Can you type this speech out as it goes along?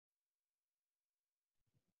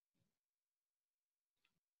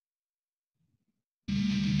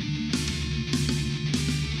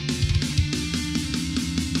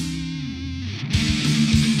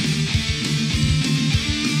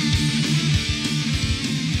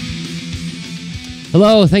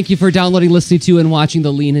Hello, thank you for downloading, listening to, and watching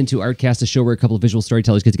the Lean Into Artcast, a show where a couple of visual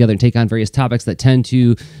storytellers get together and take on various topics that tend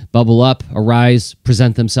to bubble up, arise,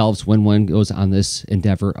 present themselves when one goes on this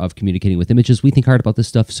endeavor of communicating with images. We think hard about this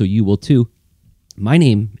stuff, so you will too. My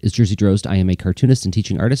name is Jerzy Drozd. I am a cartoonist and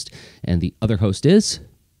teaching artist, and the other host is...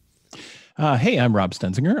 Hey, I'm Rob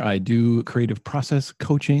Stenzinger. I do creative process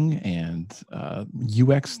coaching and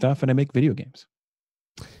UX stuff, and I make video games.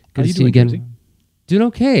 Good to see you again. Jerzy? Doing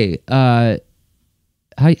okay.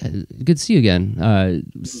 Hi, good to see you again.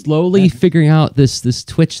 Slowly figuring out this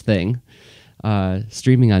Twitch thing,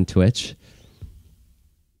 streaming on Twitch.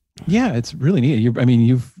 Yeah, it's really neat.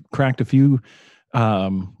 You've cracked a few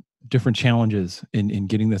different challenges in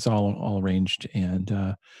getting this all arranged,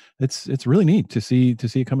 and it's really neat to see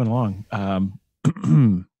it coming along. I'm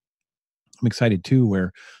excited too,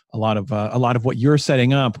 where a lot of what you're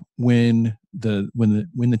setting up when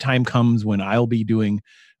the time comes when I'll be doing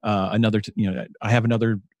I have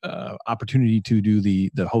another opportunity to do the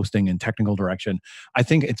hosting and technical direction. I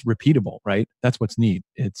think it's repeatable, right? That's what's neat.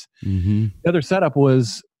 It's the other setup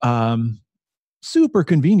was super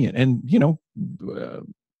convenient, and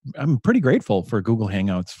I'm pretty grateful for Google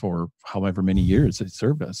Hangouts for however many years it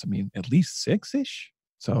served us. I mean, at least 6-ish.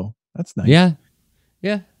 So that's nice.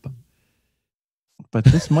 Yeah. But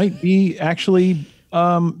this might be actually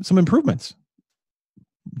some improvements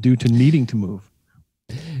due to needing to move.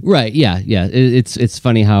 Right. Yeah. It's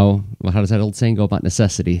funny how does that old saying go about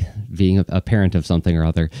necessity being a parent of something or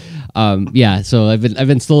other? So I've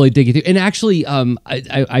been slowly digging through, and actually,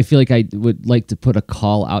 I feel like I would like to put a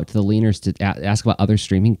call out to the leaners to ask about other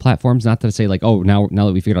streaming platforms. Not to say like, oh, now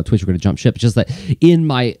that we figured out Twitch, we're going to jump ship. It's just that in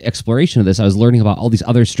my exploration of this, I was learning about all these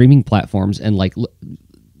other streaming platforms and like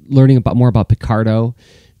learning more about Picardo.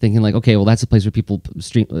 Thinking like, okay, well, that's a place where people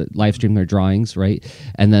live stream their drawings, right?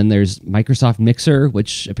 And then there's Microsoft Mixer,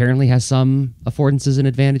 which apparently has some affordances and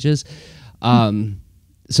advantages.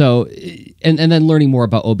 So, and then learning more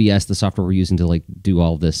about OBS, the software we're using to like do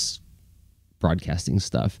all this broadcasting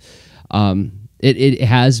stuff. It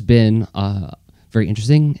has been very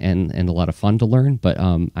interesting and a lot of fun to learn, but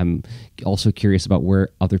I'm also curious about where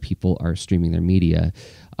other people are streaming their media,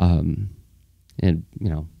 and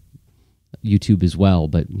YouTube as well,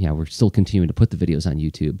 but yeah, we're still continuing to put the videos on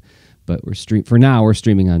YouTube, but we're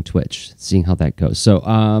streaming on Twitch, seeing how that goes. So,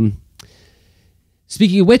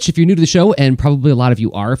 speaking of which, if you're new to the show, and probably a lot of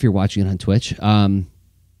you are if you're watching it on Twitch,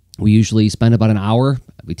 we usually spend about an hour.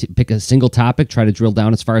 We pick a single topic, try to drill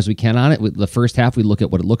down as far as we can on it. With the first half, we look at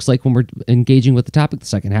what it looks like when we're engaging with the topic. The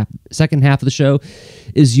second half of the show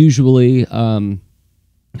is usually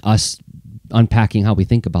us unpacking how we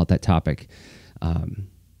think about that topic.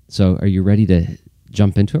 So are you ready to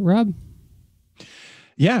jump into it, Rob?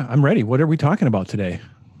 Yeah, I'm ready. What are we talking about today?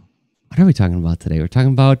 We're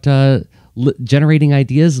talking about generating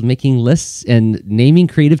ideas, making lists, and naming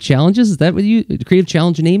creative challenges. Is that what creative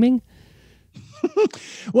challenge naming?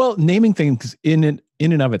 Well, naming things in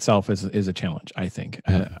and of itself is a challenge, I think.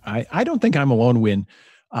 I don't think I'm alone when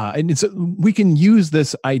and we can use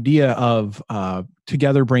this idea of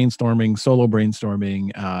together brainstorming, solo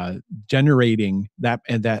brainstorming, generating that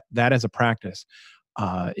as a practice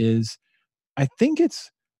is. I think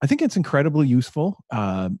it's incredibly useful.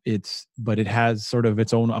 But it has sort of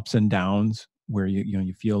its own ups and downs where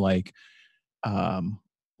you feel like,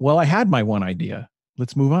 well, I had my one idea.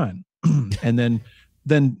 Let's move on, and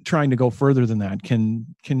then trying to go further than that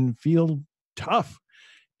can feel tough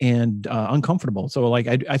and uncomfortable. So like,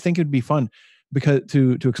 I think it'd be fun because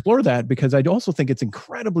to explore that, because I also think it's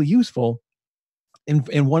incredibly useful.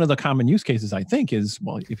 And one of the common use cases I think is,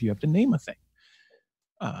 well, if you have to name a thing,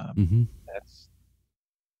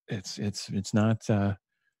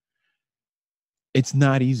 it's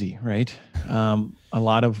not easy, right? A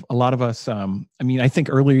lot of us, I think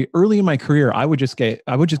early in my career, I would just get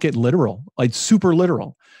literal, like super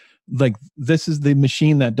literal. Like, this is the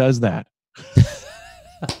machine that does that.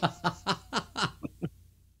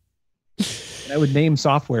 I would name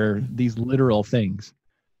software these literal things.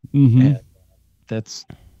 And it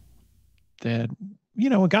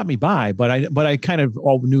got me by, but I kind of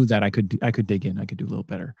all knew that I could dig in, I could do a little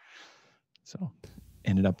better. So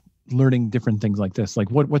ended up learning different things like this.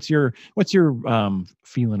 Like what's your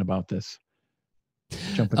feeling about this?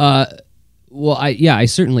 Well, I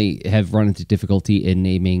certainly have run into difficulty in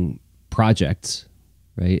naming projects.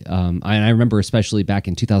 Right. And I remember especially back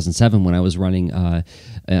in 2007 when I was running an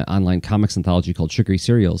online comics anthology called Sugary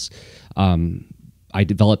Cereals. I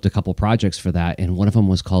developed a couple projects for that, and one of them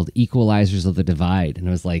was called Equalizers of the Divide. And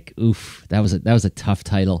I was like, oof, that was a tough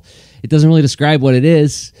title. It doesn't really describe what it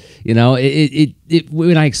is.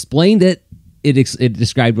 When I explained it, it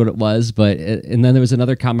described what it was, but and then there was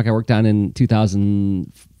another comic I worked on in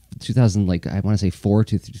 2000, like I want to say 4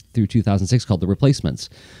 through 2006, called The Replacements,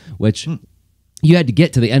 which you had to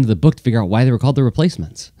get to the end of the book to figure out why they were called The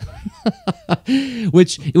Replacements.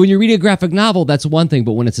 Which, when you're reading a graphic novel, that's one thing,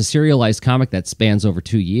 but when it's a serialized comic that spans over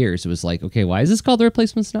 2 years, it was like, okay, why is this called The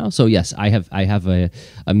Replacements now? So yes, I have a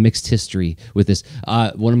mixed history with this.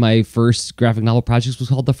 One of my first graphic novel projects was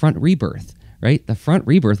called The Front Rebirth, right? The Front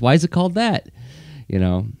Rebirth. Why is it called that? You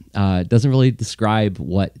know, it doesn't really describe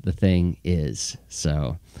what the thing is.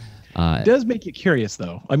 So it does make you curious,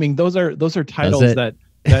 though. I mean, those are titles that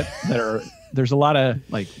are, there's a lot of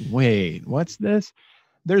like, wait, what's this?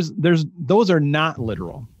 Those are not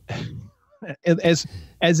literal, as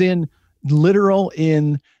in literal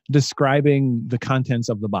in describing the contents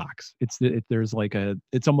of the box. There's like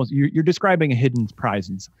it's almost, you're describing a hidden prize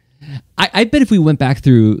inside. I bet if we went back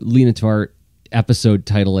through Lean Into Art episode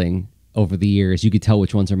titling over the years, you could tell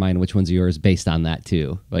which ones are mine and which ones are yours based on that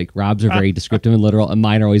too. Like Rob's are very descriptive and literal, and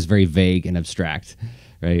mine are always very vague and abstract,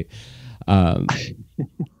 right?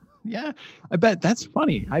 Yeah, I bet that's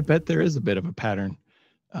funny. I bet there is a bit of a pattern,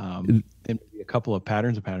 and maybe a couple of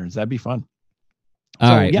patterns. That'd be fun.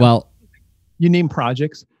 All right. Yeah. Well, you name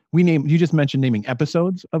projects. You just mentioned naming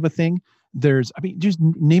episodes of a thing. Just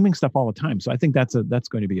naming stuff all the time. So I think that's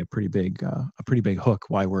going to be a pretty big hook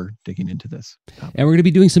why we're digging into this. And we're going to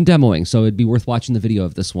be doing some demoing. So it'd be worth watching the video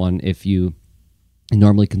of this one if you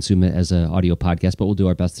normally consume it as an audio podcast, but we'll do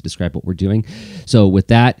our best to describe what we're doing. So with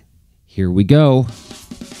that, here we go.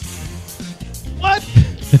 What?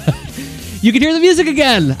 You can hear the music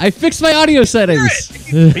again. I fixed my audio settings. I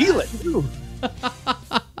can feel it too.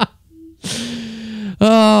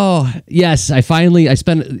 Oh, yes.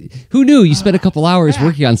 Who knew you spent a couple hours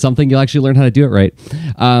working on something, you'll actually learn how to do it right.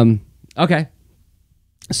 Okay.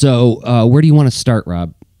 So where do you want to start,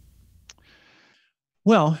 Rob?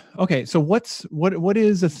 Well, okay. So what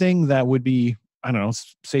is a thing that would be, I don't know,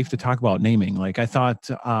 safe to talk about naming? Like I thought,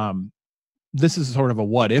 this is sort of a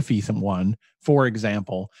what if one, for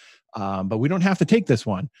example, but we don't have to take this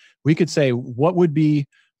one. We could say, what would be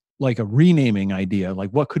like a renaming idea?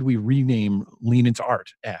 Like what could we rename Lean Into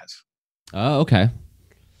Art as? Oh, okay.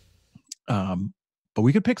 But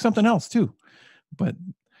we could pick something else too. But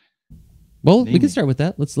we can start with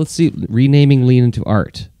that. Let's see. Renaming Lean Into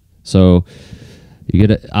Art. So you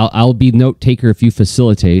get I'll be note taker if you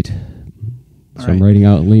facilitate. So right. I'm writing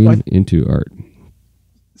out Lean Into Art.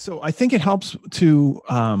 So I think it helps to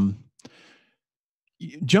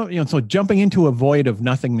jump. So jumping into a void of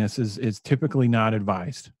nothingness is typically not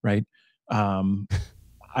advised, right?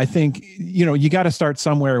 I think you got to start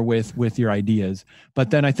somewhere with your ideas, but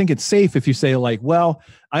then I think it's safe if you say like, well,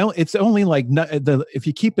 it's only like if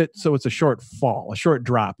you keep it so it's a short fall, a short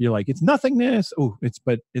drop. You're like, it's nothingness. Oh,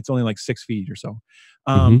 but it's only like 6 feet or so.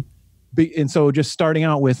 And so just starting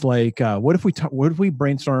out with like, what if we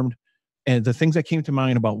brainstormed and the things that came to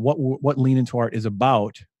mind about what Lean Into Art is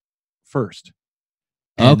about first.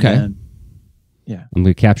 Okay. Then, yeah. I'm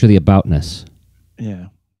going to capture the aboutness. Yeah.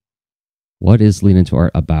 What is Lean Into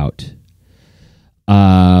Art about?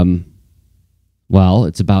 Well,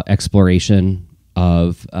 it's about exploration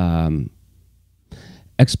of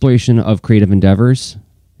creative endeavors.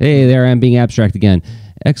 Hey, there I'm being abstract again.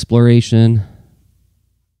 Exploration.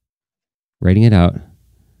 Writing it out.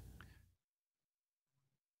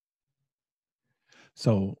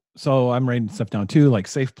 So I'm writing stuff down too, like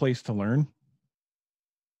safe place to learn.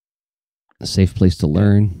 A safe place to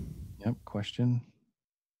learn. Yep. Question.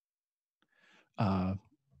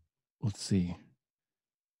 Let's see.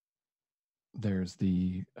 There's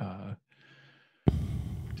the,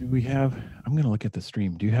 do we have, I'm going to look at the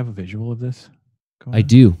stream. Do you have a visual of this? I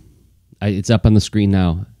do. It's up on the screen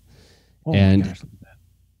now. Oh and my gosh, look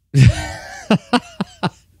at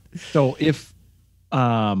that. So if,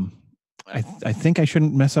 I think I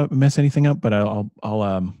shouldn't mess anything up, but I'll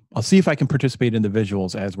see if I can participate in the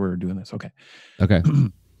visuals as we're doing this. Okay. Okay.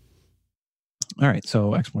 All right.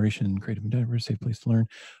 So exploration, creative endeavor, safe place to learn.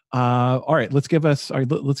 All right. Let's give us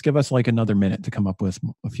like another minute to come up with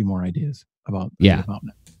a few more ideas about it.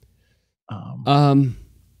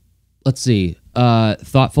 Let's see.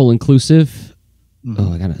 Thoughtful, inclusive. Mm-hmm.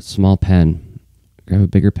 Oh, I got a small pen. Grab a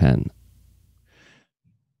bigger pen.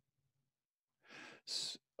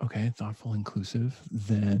 Okay, thoughtful, inclusive.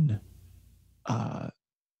 Then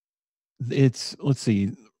let's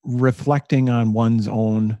see, reflecting on one's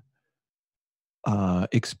own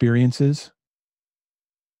experiences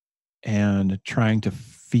and trying to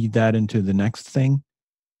feed that into the next thing.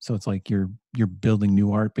 So it's like you're building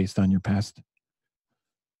new art based on your past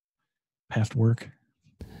work.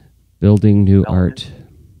 Building new art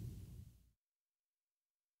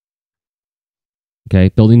Okay,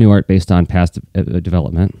 building new art based on past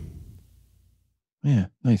development. Yeah,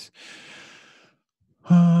 nice.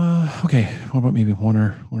 Okay, what about maybe one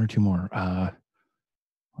or two more?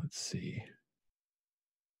 Let's see.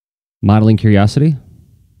 Modeling curiosity.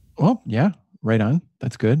 Well, yeah, right on.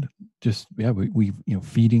 That's good. Just we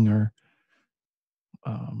feeding our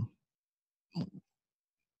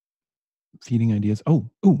feeding ideas. Oh,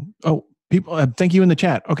 people, thank you in the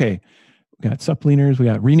chat. Okay, we got subplaners. We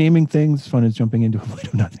got renaming things. Fun is jumping into a void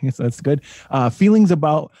of nothing. So that's good. Feelings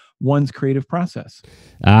about one's creative process.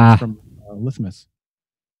 From Lithimus.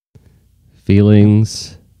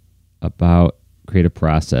 Feelings about creative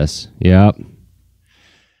process. Yep.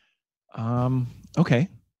 Okay.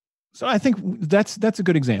 So I think that's a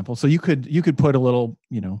good example. So you could put a little,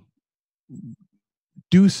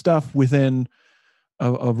 do stuff within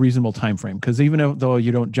a reasonable time frame, because even though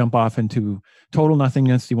you don't jump off into total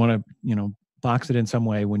nothingness, you want to box it in some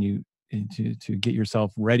way when you to get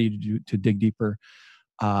yourself ready to dig deeper.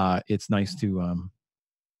 It's nice to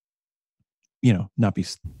not be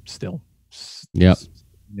still. Yep.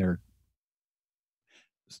 They're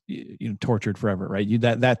tortured forever, right?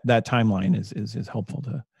 That timeline is helpful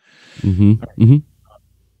to. Mm-hmm. Right.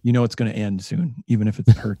 Mm-hmm. It's going to end soon, even if it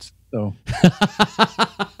hurts. So.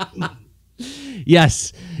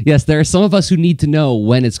 Yes. There are some of us who need to know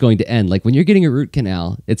when it's going to end. Like when you're getting a root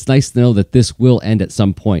canal, it's nice to know that this will end at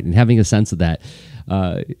some point, and having a sense of that.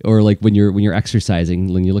 Or like when you're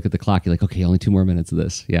exercising, when you look at the clock, you're like, okay, only 2 more minutes of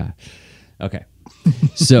this. Yeah. Okay.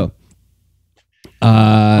 So.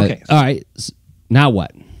 Okay. All right. Now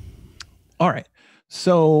what? All right.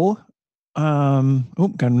 So,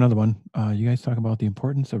 got another one. You guys talk about the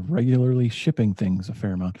importance of regularly shipping things a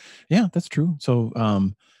fair amount. Yeah, that's true. So,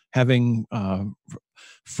 having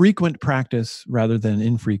frequent practice rather than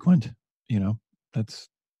infrequent, that's.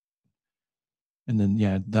 And then,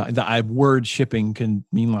 the word shipping can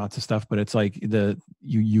mean lots of stuff, but it's like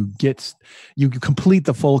you complete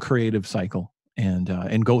the full creative cycle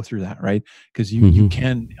and go through that, right? Because you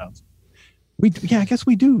can. I guess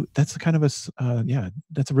we do. That's kind of that's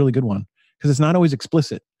a really good one, because it's not always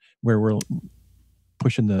explicit where we're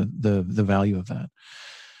pushing the value of that.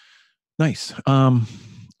 Nice.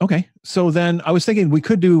 Okay. So then I was thinking we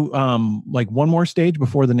could do like one more stage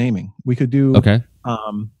before the naming. We could do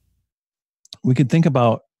we could think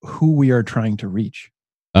about who we are trying to reach.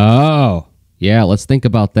 Oh, yeah, let's think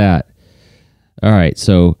about that. All right.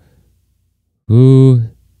 So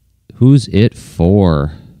who's it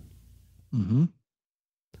for? Mm-hmm.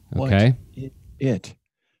 Okay.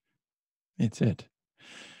 It's it.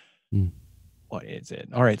 Mm. What is it?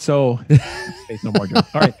 All right. So no more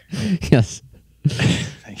jokes. All right. Yes.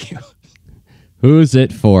 Thank you. Who's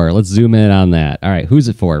it for? Let's zoom in on that. All right. Who's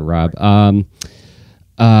it for, Rob?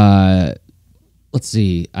 Let's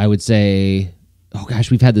see. I would say, oh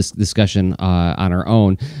gosh, we've had this discussion on our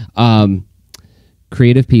own.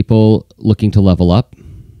 Creative people looking to level up.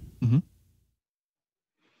 Mm-hmm.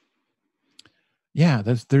 Yeah,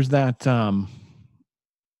 there's that.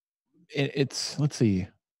 It's let's see.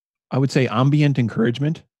 I would say ambient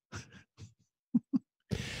encouragement,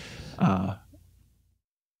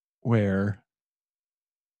 where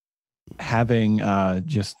having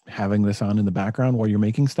this on in the background while you're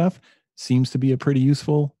making stuff seems to be a pretty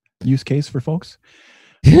useful use case for folks.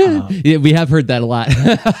 Yeah, we have heard that a lot,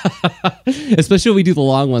 especially when we do the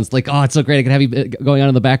long ones. Like, oh, it's so great! I can have you going on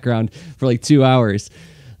in the background for like 2 hours.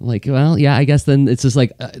 I'm like, well, yeah, I guess then it's just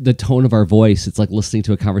like the tone of our voice. It's like listening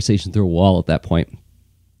to a conversation through a wall at that point,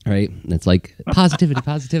 right? And it's like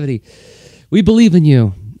positivity. We believe in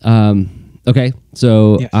you. Okay,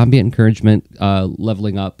 so yes. Ambient encouragement,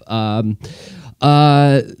 leveling up.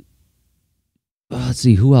 Let's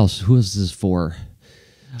see, who else? Who is this for?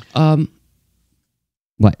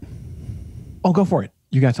 What? Oh, go for it.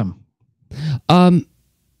 You got some. I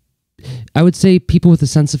would say people with a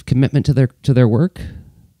sense of commitment to their work.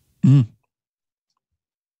 Mm.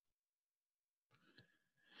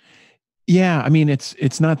 Yeah, I mean,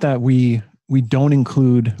 it's not that we don't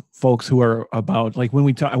include folks who are about, like when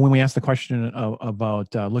we ask the question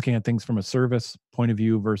about looking at things from a service point of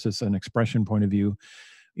view versus an expression point of view,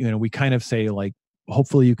 we kind of say like,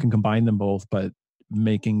 hopefully you can combine them both, but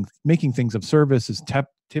making things of service is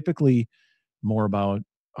typically more about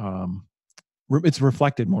it's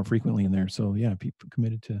reflected more frequently in there. So yeah, people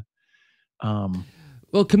committed to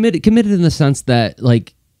committed in the sense that,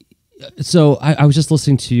 like, so I was just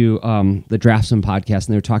listening to the Draftsman podcast,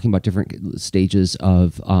 and they were talking about different stages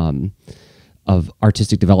of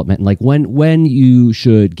artistic development, and like when you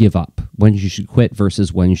should give up, when you should quit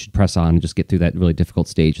versus when you should press on and just get through that really difficult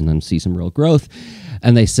stage and then see some real growth.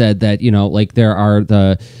 And they said that, like there are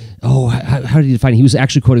the how did he define it? He was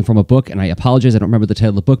actually quoting from a book, and I apologize, I don't remember the title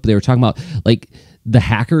of the book, but they were talking about like the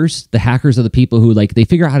hackers are the people who like they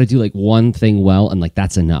figure out how to do like one thing well, and like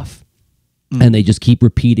that's enough. And they just keep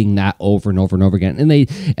repeating that over and over and over again.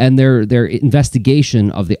 And their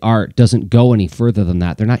investigation of the art doesn't go any further than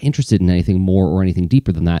that. They're not interested in anything more or anything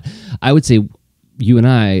deeper than that. I would say you and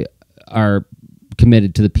I are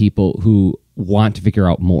committed to the people who want to figure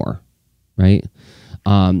out more, right?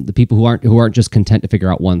 The people who aren't just content to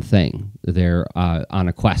figure out one thing. They're on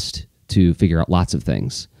a quest to figure out lots of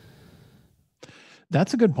things.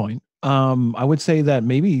 That's a good point. I would say that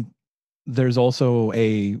maybe there's also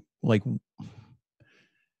a like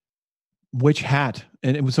which hat,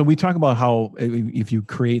 and so we talk about how if you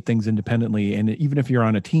create things independently, and even if you're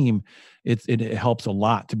on a team, it helps a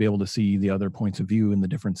lot to be able to see the other points of view and the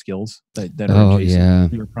different skills that are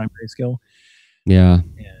adjacent to your primary skill. Yeah.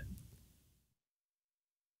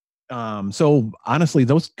 And, so honestly,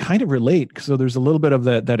 those kind of relate. So there's a little bit of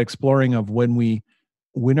that exploring of when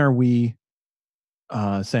are we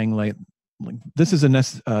saying like this is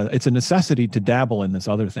it's a necessity to dabble in this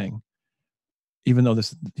other thing, even though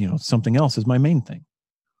this, something else is my main thing.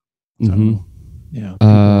 So, willing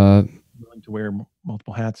to wear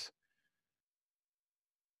multiple hats.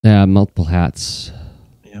 Yeah, multiple hats.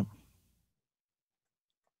 Yep.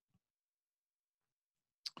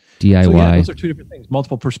 DIY. So yeah, those are two different things.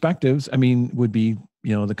 Multiple perspectives, would be,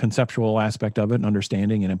 the conceptual aspect of it and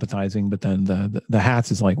understanding and empathizing, but then the hats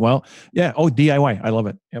is like, well, yeah. Oh, DIY. I love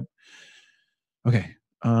it. Yep. Okay.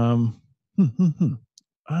 I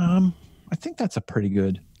think that's a pretty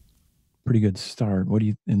good start. What do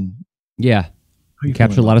you, yeah. You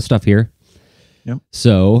captured a lot of stuff here. Yep.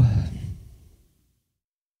 So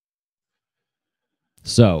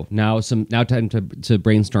now time to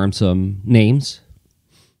brainstorm some names.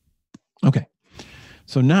 Okay.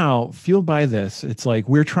 So now, fueled by this, it's like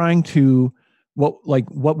we're trying to what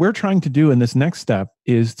we're trying to do in this next step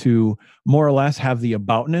is to more or less have the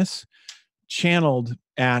aboutness channeled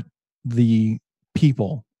at the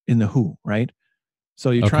people in the who, right?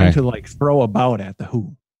 So you're trying to like throw about at the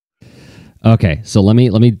who. Okay, so let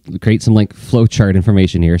me create some like flowchart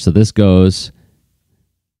information here. So this goes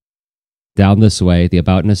down this way. The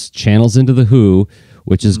aboutness channels into the who,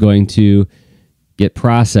 which is going to get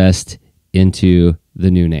processed into the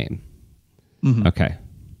new name. Okay.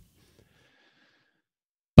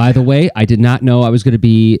 By the way, I did not know I was going to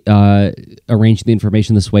be arranging the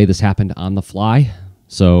information this way. This happened on the fly.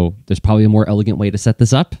 So there's probably a more elegant way to set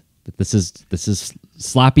this up. But this is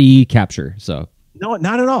sloppy capture. So no,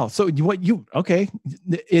 not at all. So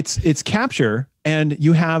it's capture, and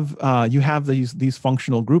you have these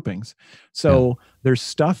functional groupings. So there's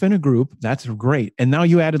stuff in a group that's great, and now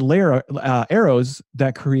you added arrows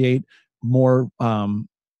that create more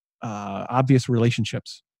obvious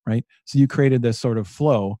relationships, right? So you created this sort of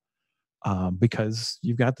flow because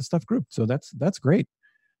you've got the stuff grouped. So that's great.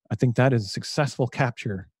 I think that is successful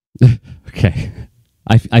capture. Okay.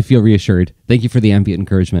 I feel reassured. Thank you for the ambient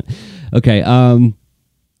encouragement. Okay.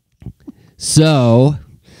 So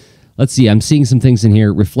let's see. I'm seeing some things in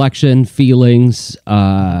here. Reflection, feelings,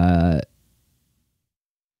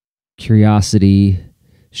 curiosity,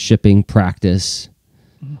 shipping, practice.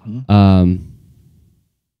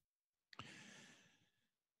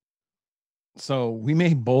 So we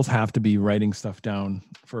may both have to be writing stuff down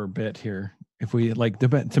for a bit here. If we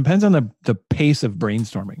depends on the pace of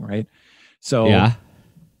brainstorming, right? So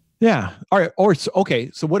yeah. All right.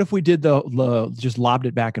 Okay. So what if we did the just lobbed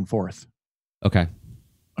it back and forth? Okay.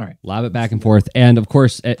 All right. Lob it back and forth, and of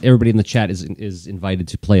course, everybody in the chat is invited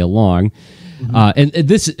to play along. And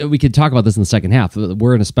this, we could talk about this in the second half.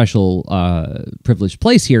 We're in a special privileged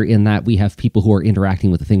place here in that we have people who are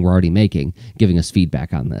interacting with the thing we're already making, giving us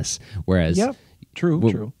feedback on this. Whereas,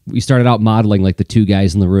 true. We started out modeling like the two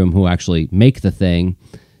guys in the room who actually make the thing,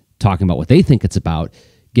 talking about what they think it's about.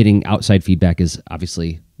 Getting outside feedback is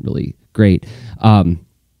obviously really great.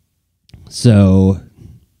 So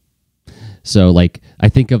like I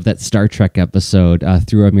think of that Star Trek episode,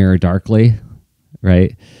 Through a Mirror Darkly,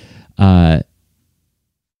 right? So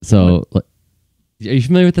are you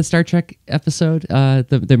familiar with the Star Trek episode,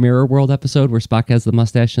 the Mirror World episode where Spock has the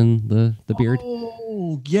mustache and the beard?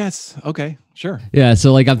 Oh, yes. Okay, sure. Yeah,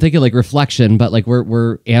 so like I'm thinking like reflection, but like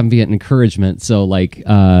we're ambient encouragement. So like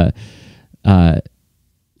a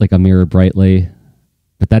mirror brightly,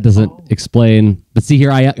 but that doesn't explain. But see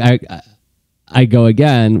here, I go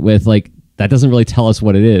again with like that doesn't really tell us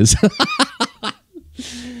what it is.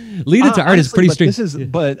 Lead into art is pretty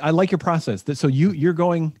strict. But I like your process. So you're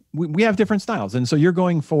going. We have different styles, and so you're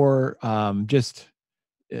going for just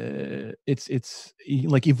it's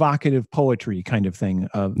like evocative poetry kind of thing.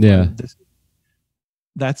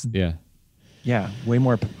 That's way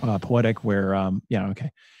more poetic. Where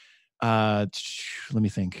okay. Let me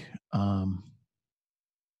think.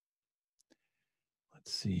 Let's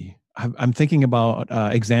see. I'm thinking about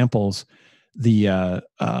examples. The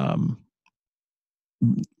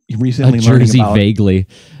recently Jersey learning about vaguely.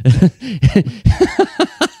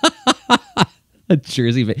 A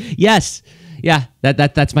Jersey. Yes. Yeah.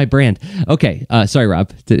 That's my brand. Okay. Sorry,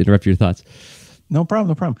 Rob, to interrupt your thoughts. No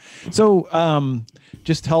problem. So,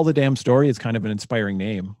 just tell the damn story is kind of an inspiring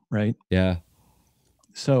name, right? Yeah.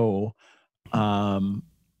 So,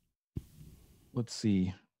 let's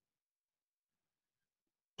see.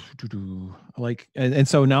 Like, and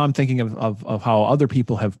so now I'm thinking of how other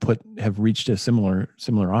people have reached a similar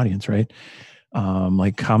audience, right?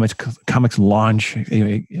 Like comics launch,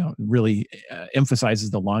 really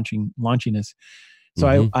emphasizes the launchiness.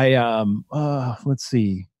 So let's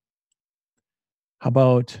see. How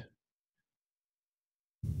about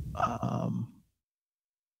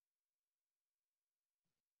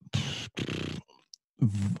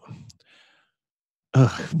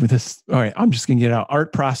with this, all right, I'm just gonna get out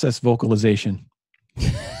art process vocalization.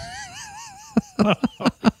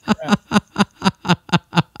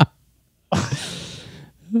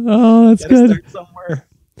 Oh, that's good. Start somewhere.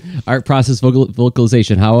 Art process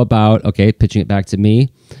vocalization. How about, okay, pitching it back to me.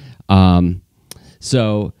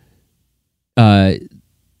 So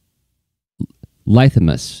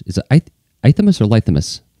lithymus, is it ithymus or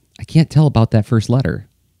lithymus? I can't tell about that first letter.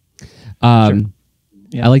 Sure.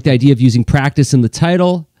 Yeah. I like the idea of using practice in the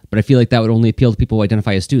title, but I feel like that would only appeal to people who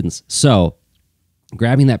identify as students. So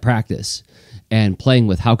grabbing that practice and playing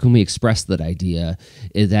with how can we express that idea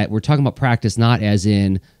is that we're talking about practice not as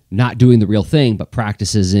in not doing the real thing, but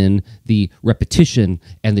practices in the repetition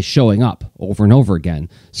and the showing up over and over again.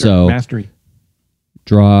 Sure. So Mastery.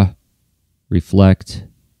 Draw, reflect,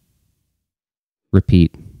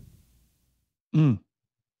 repeat.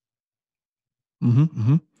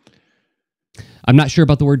 I'm not sure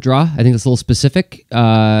about the word draw. I think it's a little specific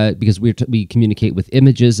because we communicate with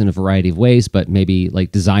images in a variety of ways, but maybe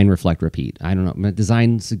like design, reflect, repeat. I don't know.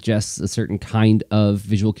 Design suggests a certain kind of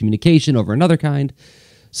visual communication over another kind.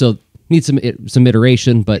 So need some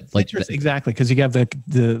iteration, but it's like exactly, because you have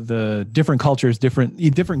the different cultures,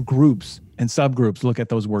 different groups and subgroups look at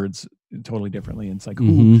those words totally differently. And it's like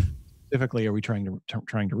who specifically are we trying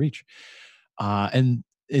to reach?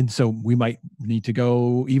 And so we might need to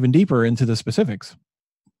go even deeper into the specifics,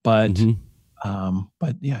 but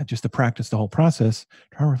yeah, just to practice the whole process.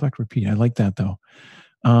 Try, reflect, repeat. I like that though.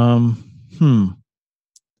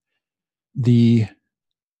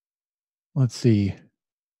 Let's see.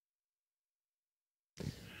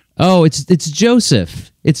 Oh, it's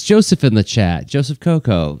Joseph. It's Joseph in the chat. Joseph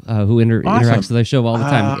Coco, who interacts with our show all the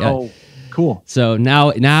time. Oh, cool. So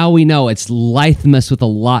now we know it's Lithymus with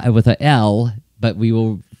a L, but we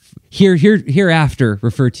will hereafter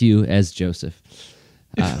refer to you as Joseph.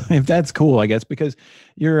 If that's cool, I guess, because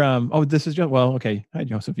you're this is just, well, okay. Hi,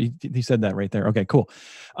 Joseph. He said that right there. Okay, cool.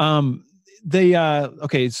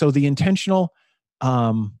 Okay, so the intentional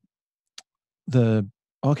all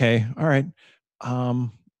right.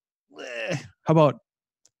 How about,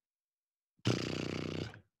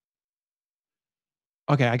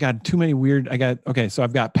 okay, I got too many weird, so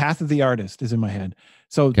I've got path of the artist is in my head.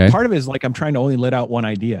 So part of it is like I'm trying to only let out one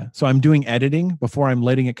idea. So I'm doing editing before I'm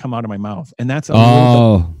letting it come out of my mouth. And that's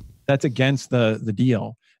that's against the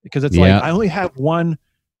deal, because it's like I only have one,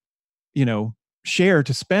 share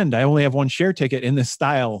to spend. I only have one share ticket in this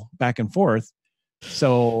style back and forth.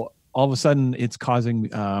 So all of a sudden it's causing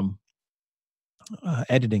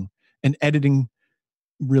editing, and editing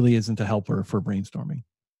really isn't a helper for brainstorming.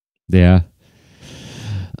 Yeah.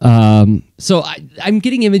 So I'm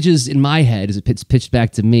getting images in my head as it's pitched back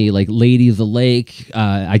to me, like Lady of the Lake.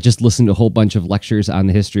 I just listened to a whole bunch of lectures on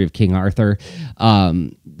the history of King Arthur.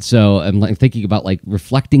 So I'm like thinking about like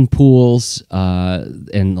reflecting pools,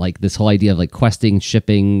 and like this whole idea of like questing,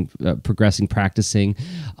 shipping, progressing, practicing.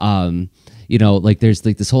 Like there's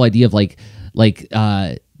like this whole idea of the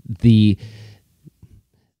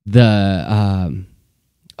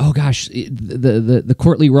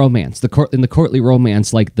courtly romance. In the courtly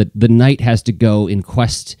romance, like the knight has to go in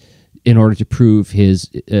quest in order to prove his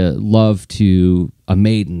love to a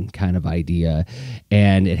maiden, kind of idea.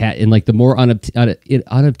 And like the more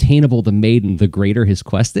unobtainable the maiden, the greater his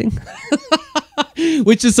questing.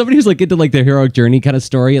 Which is somebody who's like into like the heroic journey kind of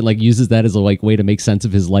story and like uses that as a like way to make sense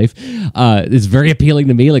of his life. It's very appealing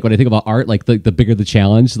to me. Like when I think about art, like the bigger the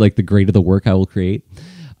challenge, like the greater the work I will create.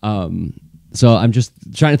 So I'm just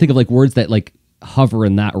trying to think of like words that like hover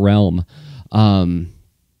in that realm.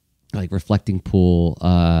 Like reflecting pool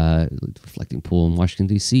in Washington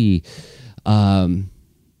D.C.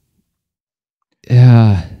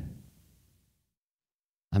 Yeah,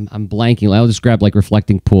 I'm blanking. I'll just grab like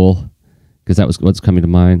reflecting pool because that was what's coming to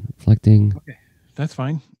mind. Reflecting. Okay, that's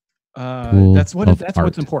fine. Pool That's of what's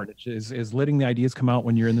art. important is letting the ideas come out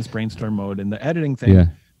when you're in this brainstorm mode. And the editing thing, Yeah.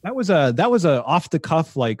 that was a off the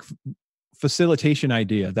cuff like facilitation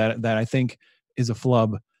idea that I think is a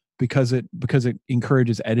flub because it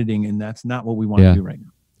encourages editing, and that's not what we want to do right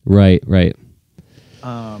now. Right.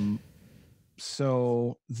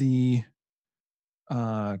 So the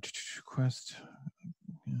quest.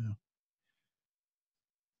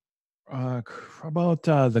 About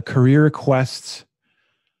the career quests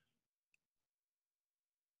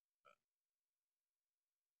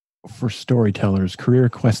for storytellers, career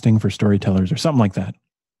questing for storytellers, or something like that.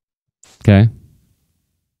 Okay.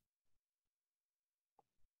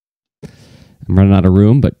 I'm running out of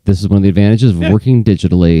room, but this is one of the advantages of working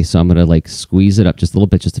digitally. So I'm going to like squeeze it up just a little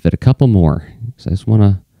bit just to fit a couple more. So I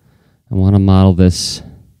want to model this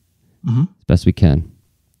as best we can.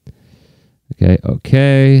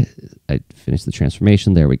 Okay. I finished the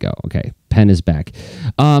transformation. There we go. Okay. Pen is back.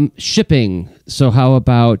 Shipping. So how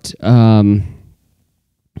about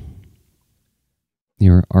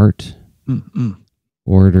your art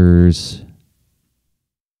orders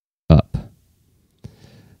up?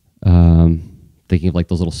 Thinking of like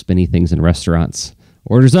those little spinny things in restaurants.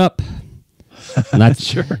 Orders up. And that's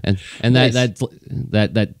sure. And nice.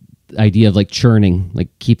 that idea of like churning, like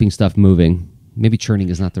keeping stuff moving. Maybe churning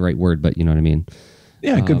is not the right word, but you know what I mean.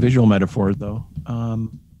 Yeah, good visual metaphor though.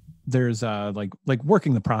 There's like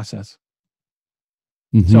working the process.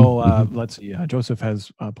 So let's see. Joseph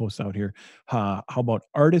has posts out here. How about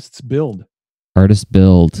artists build? Artist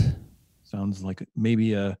build sounds like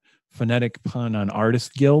maybe a phonetic pun on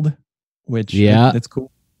artist guild, which that's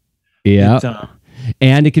cool. Yeah,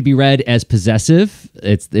 and it could be read as possessive.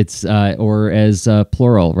 It's or as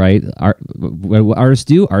plural, right? What artists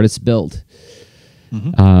do, artists build.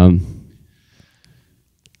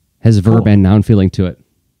 Has verb and noun feeling to it.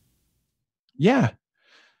 Yeah,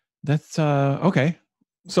 that's okay.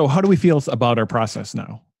 So how do we feel about our process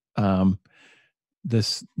now?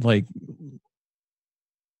 This like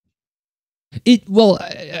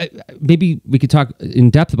maybe we could talk in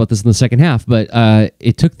depth about this in the second half, but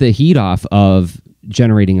it took the heat off of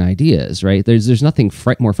generating ideas, right? There's nothing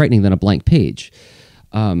more frightening than a blank page.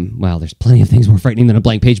 Well, there's plenty of things more frightening than a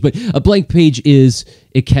blank page, but a blank page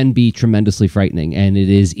it can be tremendously frightening, and it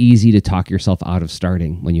is easy to talk yourself out of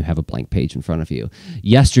starting when you have a blank page in front of you.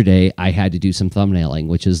 Yesterday, I had to do some thumbnailing,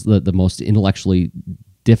 which is the most intellectually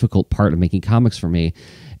difficult part of making comics for me.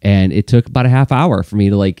 And it took about a half hour for me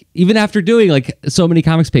to like, even after doing like so many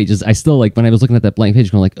comics pages, I still like when I was looking at that blank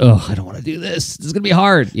page going like, oh, I don't want to do this. This is going to be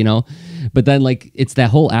hard, you know? But then like, it's that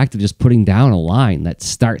whole act of just putting down a line that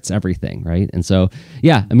starts everything. Right. And so,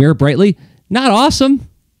 yeah, A Mirror Brightly, not awesome.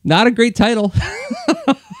 Not a great title,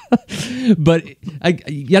 but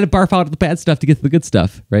you got to barf out the bad stuff to get to the good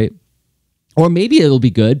stuff. Right. Or maybe it'll be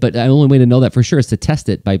good, but the only way to know that for sure is to test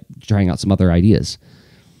it by trying out some other ideas.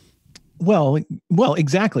 Well,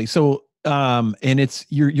 exactly. So, and it's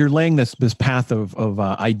you're laying this path of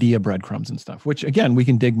idea breadcrumbs and stuff, which again we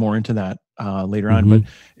can dig more into that later on. But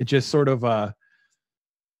it just sort of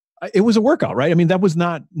it was a workout, right? I mean, that was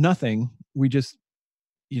nothing. We just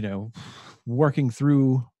working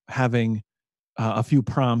through having a few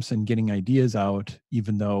prompts and getting ideas out,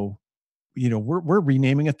 even though we're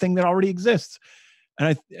renaming a thing that already exists.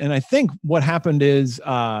 And I think what happened is.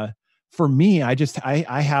 For me, I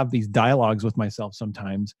have these dialogues with myself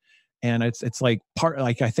sometimes, and it's like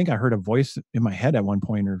I think I heard a voice in my head at one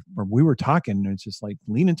point, or we were talking, and it's just like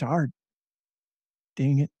lean into art.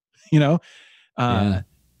 Dang it,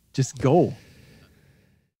 just go.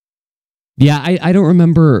 Yeah, I don't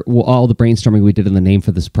remember all the brainstorming we did in the name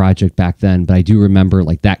for this project back then, but I do remember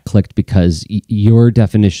like that clicked because your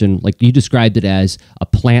definition, like you described it as a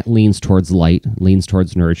plant leans towards light, leans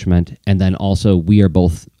towards nourishment, and then also we're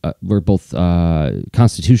both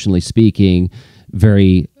constitutionally speaking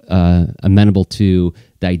very amenable to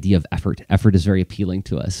the idea of effort. Effort is very appealing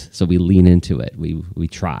to us, so we lean into it. We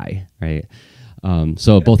try, right?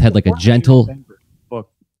 So both had like a gentle book,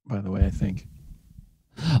 by the way, I think.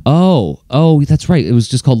 Oh, that's right. It was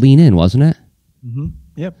just called Lean In, wasn't it?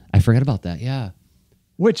 Yep. I forgot about that. Yeah.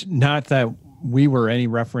 Which, not that we were any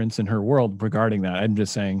reference in her world regarding that. I'm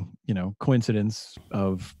just saying, coincidence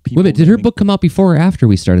of people. Wait, did her book come out before or after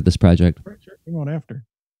we started this project? Sure, came out after.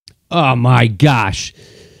 Oh my gosh.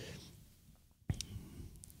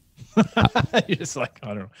 You're just like, I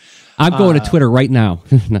don't know. I'm going to Twitter right now.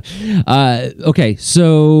 Okay,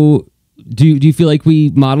 so do you feel like we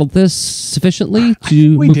modeled this sufficiently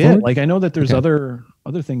to we move did. forward? Like, I know that there's other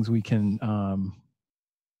things we can.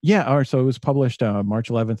 Yeah. Or so it was published March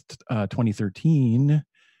 11th, 2013,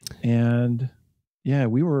 and yeah,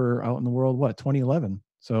 we were out in the world 2011.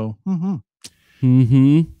 So.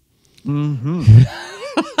 Anyway.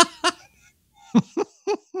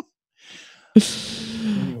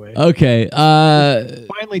 Okay.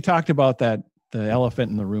 Finally talked about the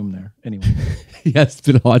elephant in the room there. Anyway. Yeah, it's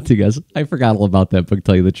been haunting us. I forgot all about that book, to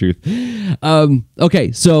tell you the truth.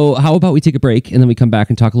 Okay, so how about we take a break and then we come back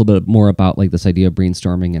and talk a little bit more about like this idea of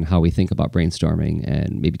brainstorming and how we think about brainstorming,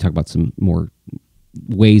 and maybe talk about some more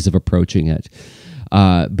ways of approaching it.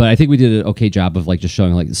 But I think we did an okay job of like just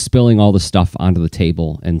showing like spilling all the stuff onto the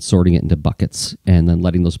table and sorting it into buckets, and then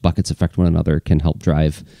letting those buckets affect one another can help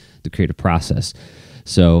drive the creative process.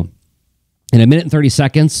 So in a minute and 30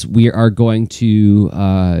 seconds, we are going to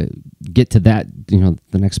get to that,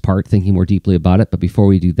 the next part, thinking more deeply about it. But before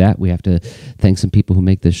we do that, we have to thank some people who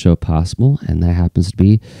make this show possible. And that happens to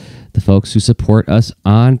be the folks who support us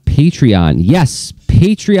on Patreon. Yes,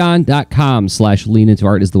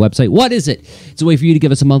 patreon.com/leanintoart is the website. What is it? It's a way for you to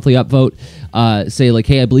give us a monthly upvote. Say like,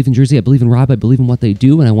 hey, I believe in Jerzy, I believe in Rob, I believe in what they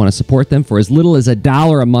do, and I want to support them for as little as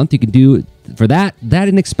 $1 a month. You can do for that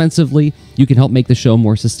inexpensively. You can help make the show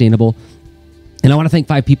more sustainable. And I want to thank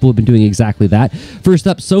 5 people who have been doing exactly that. First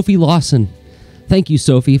up, Sophie Lawson. Thank you,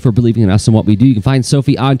 Sophie, for believing in us and what we do. You can find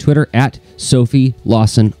Sophie on Twitter at Sophie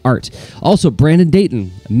Lawson Art. Also, Brandon Dayton,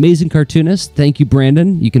 amazing cartoonist. Thank you,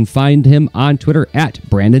 Brandon. You can find him on Twitter at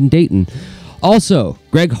Brandon Dayton. Also,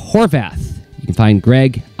 Greg Horvath. You can find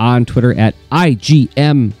Greg on Twitter at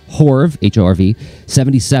IGMHorv, Horv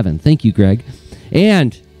 77. Thank you, Greg.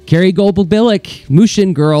 And Carrie Goldbillick,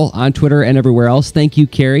 Mushin Girl on Twitter and everywhere else. Thank you,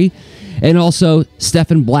 Carrie. And also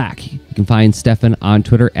Stefan Black. You can find Stefan on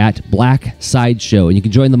Twitter at Black Sideshow. And you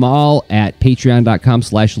can join them all at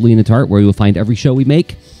patreon.com/leanintoart, where you will find every show we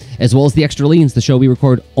make, as well as the Extra Leans, the show we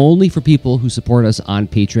record only for people who support us on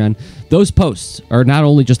Patreon. Those posts are not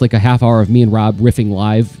only just like a half hour of me and Rob riffing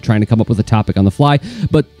live, trying to come up with a topic on the fly,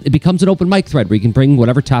 but it becomes an open mic thread where you can bring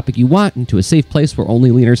whatever topic you want into a safe place where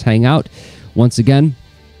only leaners hang out. Once again,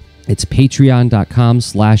 it's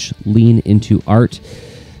patreon.com/leanintoart.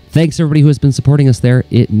 Thanks, everybody who has been supporting us there.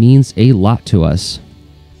 It means a lot to us.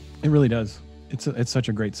 It really does. It's such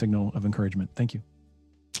a great signal of encouragement. Thank you.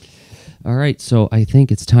 All right, so I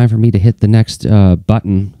think it's time for me to hit the next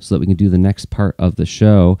button so that we can do the next part of the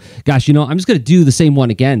show. Gosh, I'm just going to do the same one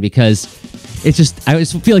again because it's just, I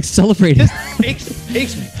just feel like celebrating.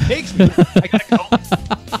 Takes me. I got to go.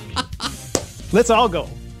 Let's all go.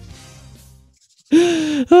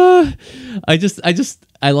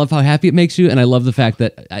 I love how happy it makes you, and I love the fact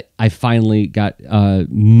that I finally got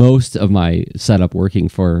most of my setup working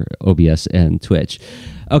for OBS and Twitch.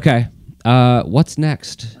 Okay, what's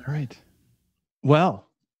next? All right. Well,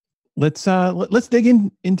 let's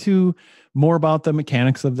dig into more about the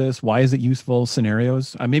mechanics of this. Why is it useful?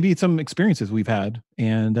 Scenarios, maybe some experiences we've had,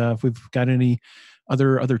 and if we've got any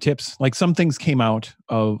other tips. Like some things came out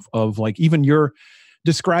of like even your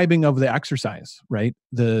describing of the exercise, right?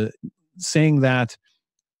 The saying that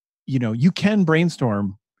you can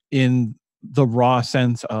brainstorm in the raw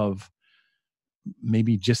sense of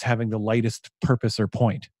maybe just having the lightest purpose or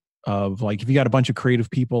point of like, if you got a bunch of creative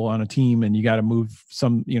people on a team and you got to move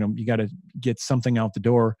some, you got to get something out the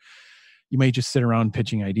door, you may just sit around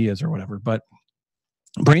pitching ideas or whatever. But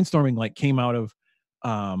brainstorming like came out of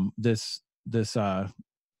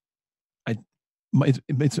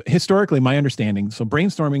it's historically my understanding. So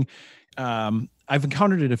brainstorming, I've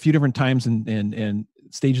encountered it a few different times in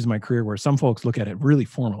stages of my career where some folks look at it really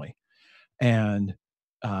formally. And,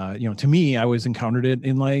 to me, I always encountered it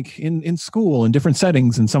in school in different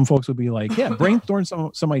settings. And some folks would be like, yeah, brainstorm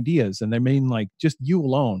some ideas. And they mean like just you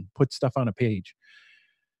alone, put stuff on a page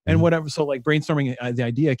and whatever. So like brainstorming, the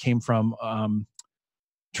idea came from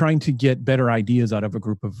trying to get better ideas out of a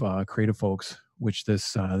group of creative folks, which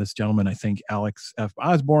this gentleman, I think Alex F.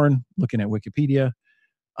 Osborne, looking at Wikipedia,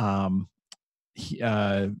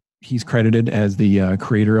 he's credited as the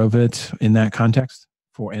creator of it in that context.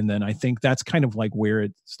 And then I think that's kind of like where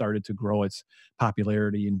it started to grow its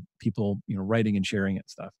popularity and people, writing and sharing it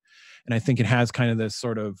stuff. And I think it has kind of this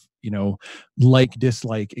sort of, like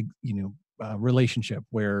dislike, relationship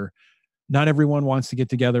where not everyone wants to get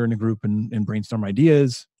together in a group and brainstorm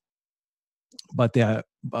ideas, but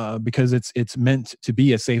because it's meant to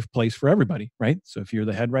be a safe place for everybody, right? So if you're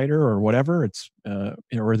the head writer or whatever, it's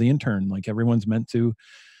or the intern, like everyone's meant to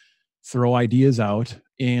throw ideas out.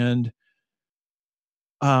 And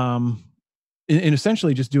um, and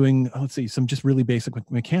essentially just doing, let's see, some just really basic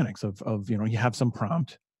mechanics of, you have some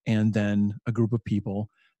prompt and then a group of people,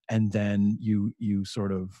 and then you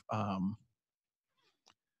sort of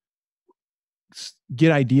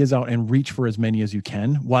get ideas out and reach for as many as you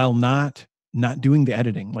can while not doing the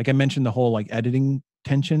editing. Like I mentioned, the whole like editing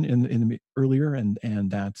tension in the earlier, and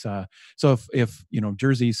that's so if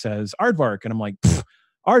Jerzy says aardvark and I'm like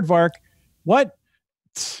aardvark, what?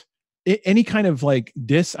 Any kind of like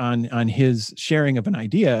diss on his sharing of an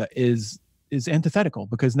idea is antithetical,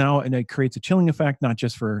 because now, and it creates a chilling effect, not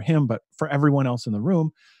just for him but for everyone else in the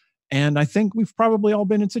room. And I think we've probably all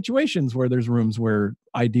been in situations where there's rooms where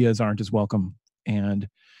ideas aren't as welcome. And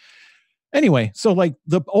anyway, so like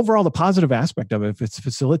the positive aspect of it, if it's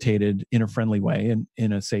facilitated in a friendly way and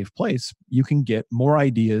in a safe place, you can get more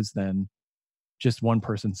ideas than just one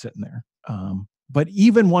person sitting there. But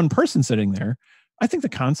even one person sitting there, I think the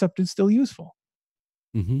concept is still useful.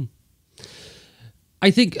 Mm-hmm.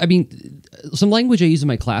 I mean, some language I use in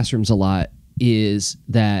my classrooms a lot is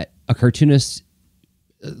that cartoonists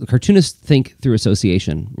think through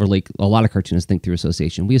association, or like a lot of cartoonists think through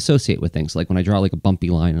association. We associate with things. Like when I draw like a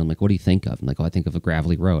bumpy line, I'm like, what do you think of? I'm like, oh, I think of a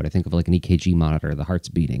gravelly road. I think of like an EKG monitor, the heart's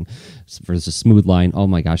beating. Versus a smooth line, oh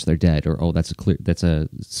my gosh, they're dead. Or, oh, that's a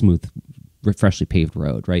smooth, freshly paved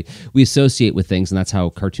road, right? We associate with things, and that's how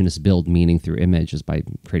cartoonists build meaning through image, is by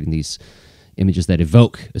creating these images that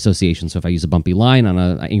evoke association. So if I use a bumpy line on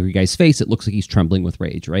an angry guy's face, it looks like he's trembling with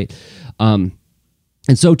rage, right?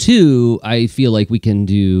 And so too, I feel like we can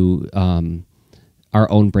do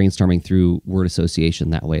our own brainstorming through word association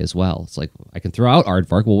that way as well. It's like I can throw out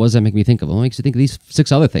aardvark. Well, what does that make me think of? Well, it makes you think of these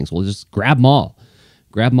 6 other things. We'll just grab them all,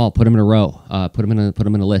 put them in a row, put them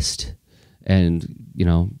in a list, and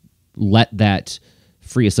let that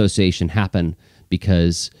free association happen,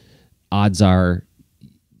 because odds are.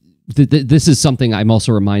 This is something I'm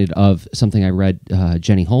also reminded of, something I read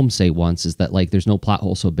Jenny Holmes say once, is that like there's no plot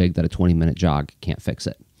hole so big that a 20-minute jog can't fix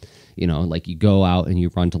it. Like you go out and you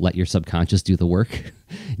run to let your subconscious do the work,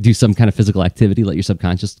 do some kind of physical activity, let your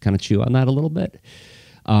subconscious kind of chew on that a little bit.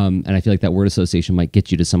 And I feel like that word association might get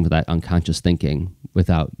you to some of that unconscious thinking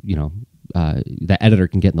without, that editor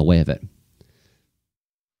can get in the way of it.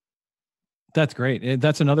 That's great.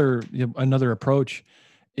 That's another approach.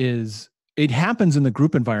 Is it happens in the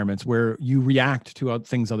group environments where you react to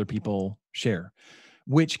things other people share,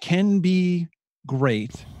 which can be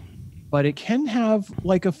great, but it can have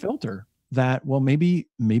like a filter that, well, maybe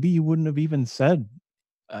you wouldn't have even said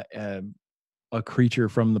a creature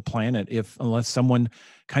from the planet unless someone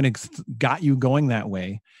kind of got you going that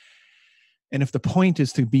way. And if the point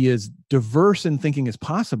is to be as diverse in thinking as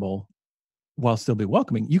possible while still be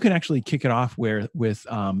welcoming, you can actually kick it off with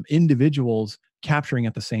individuals capturing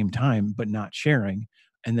at the same time but not sharing,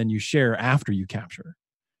 and then you share after you capture.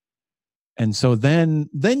 And so then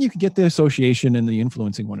you can get the association and the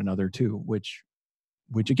influencing one another too, which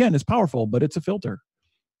again is powerful, but it's a filter.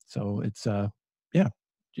 So it's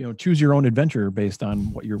choose your own adventure based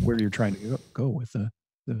on where you're trying to go with the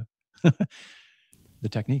the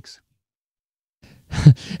techniques.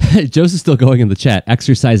 Joseph's still going in the chat.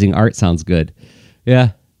 Exercising art sounds good.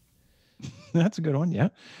 Yeah. That's a good one. Yeah.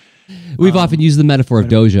 We've often used the metaphor of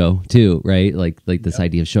dojo too, right? Like this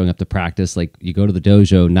idea of showing up to practice. Like you go to the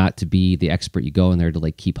dojo not to be the expert. You go in there to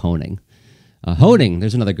like keep honing. Honing,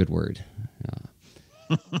 there's another good word.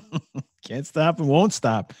 Can't stop and won't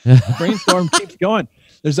stop. Brainstorm keeps going.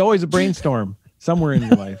 There's always a brainstorm somewhere in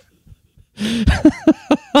your life.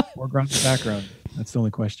 Foreground to background. That's the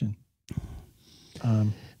only question. I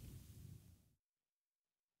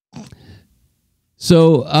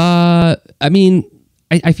mean,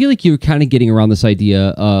 I feel like you're kind of getting around this idea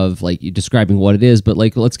of like you describing what it is, but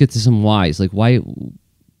like let's get to some whys. Like why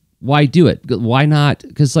do it? Why not?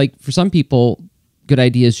 Because like for some people, good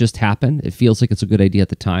ideas just happen. It feels like it's a good idea at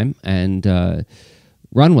the time, and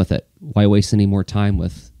run with it. Why waste any more time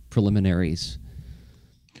with preliminaries?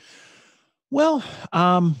 Well,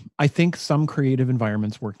 I think some creative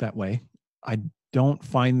environments work that way. I don't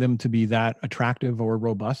find them to be that attractive or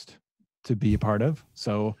robust to be a part of.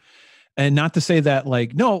 So, and not to say that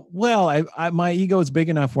like, no, well, my ego is big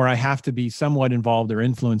enough where I have to be somewhat involved or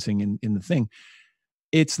influencing in the thing.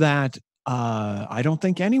 It's that I don't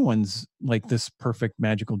think anyone's like this perfect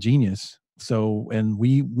magical genius. So, and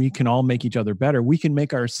we can all make each other better. We can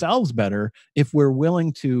make ourselves better if we're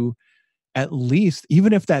willing to, at least,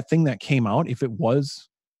 even if that thing that came out, if it was,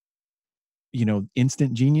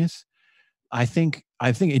 instant genius, I think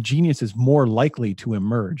a genius is more likely to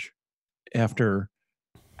emerge after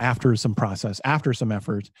some process, after some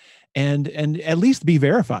effort, and at least be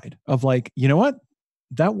verified of like, you know what,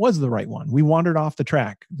 that was the right one. We wandered off the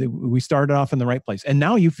track. We started off in the right place. And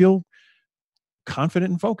now you feel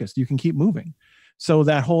confident and focused. You can keep moving. So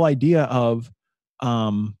that whole idea of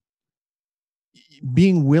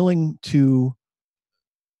being willing to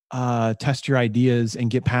test your ideas and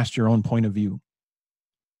get past your own point of view,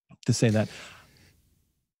 to say that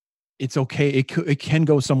it's okay. It can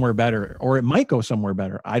go somewhere better, or it might go somewhere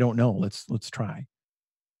better. I don't know. Let's try.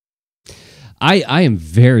 I am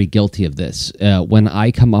very guilty of this. When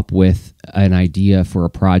I come up with an idea for a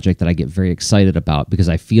project that I get very excited about because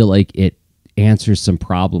I feel like it answers some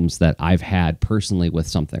problems that I've had personally with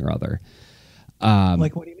something or other.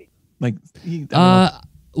 Like, what do you mean? Like,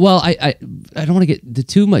 well, I don't want to get into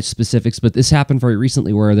too much specifics, but this happened very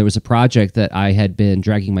recently where there was a project that I had been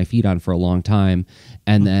dragging my feet on for a long time.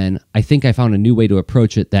 And then I think I found a new way to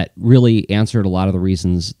approach it that really answered a lot of the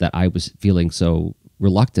reasons that I was feeling so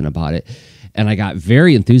reluctant about it. And I got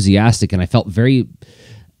very enthusiastic, and I felt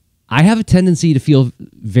I have a tendency to feel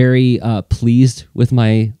very pleased with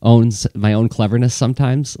my own cleverness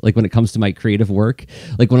sometimes. Like when it comes to my creative work,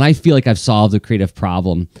 like when I feel like I've solved a creative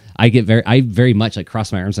problem, I very much like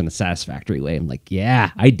cross my arms in a satisfactory way. I'm like,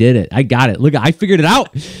 yeah, I did it. I got it. Look, I figured it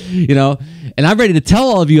out, and I'm ready to tell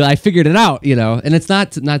all of you I figured it out, and it's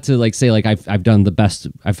not to like say like I've done the best.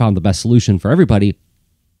 I found the best solution for everybody.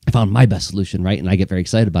 I found my best solution, right? And I get very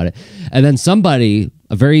excited about it. And then somebody,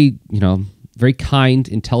 a very kind,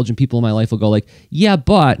 intelligent people in my life will go like, yeah,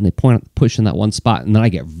 but, and they push in that one spot. And then I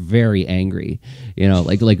get very angry,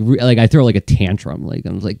 like I throw like a tantrum. Like,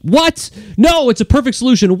 I'm like, what? No, it's a perfect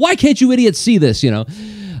solution. Why can't you idiots see this? And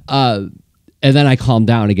then I calm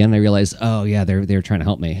down again. And I realize, oh yeah, they're trying to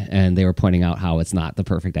help me. And they were pointing out how it's not the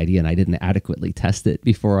perfect idea. And I didn't adequately test it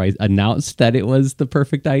before I announced that it was the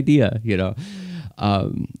perfect idea,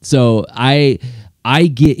 So I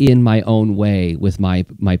get in my own way with my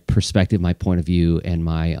perspective, my point of view, and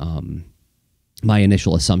my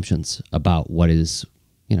initial assumptions about what is,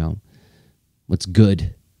 what's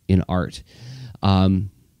good in art. I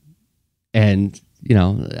would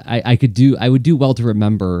do well to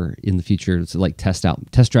remember in the future to like test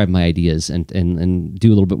drive my ideas and do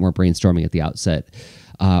a little bit more brainstorming at the outset,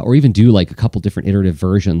 or even do like a couple different iterative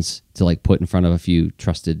versions to like put in front of a few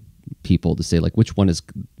trusted people to say like which one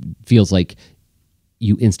feels like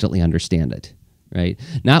you instantly understand it, right?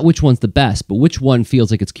 Not which one's the best, but which one feels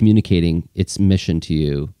like it's communicating its mission to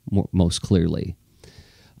you most clearly.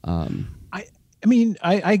 I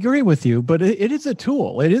agree with you, but it is a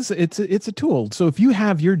tool. It's a tool. So if you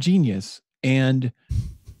have your genius and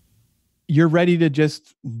you're ready to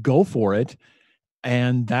just go for it,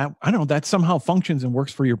 and that somehow functions and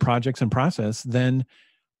works for your projects and process, then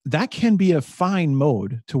that can be a fine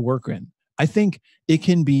mode to work in. I think it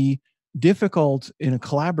can be difficult in a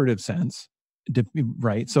collaborative sense,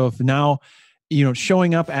 right? So if now,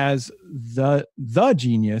 showing up as the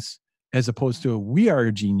genius as opposed to we are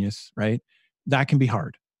a genius, right? That can be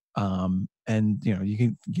hard. And you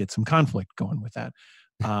can get some conflict going with that.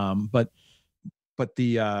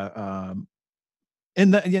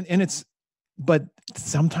 But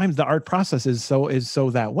sometimes the art process is so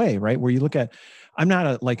that way, right? Where you look at, I'm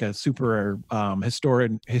not a super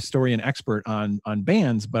historian expert on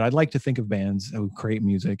bands, but I'd like to think of bands who create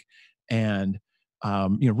music and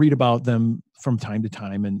read about them from time to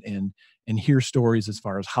time and hear stories as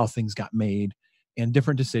far as how things got made and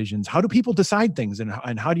different decisions. How do people decide things,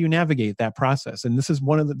 and how do you navigate that process? And this is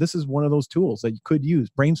one of those tools that you could use,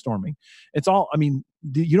 brainstorming. It's all,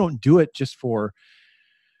 you don't do it just for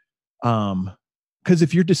because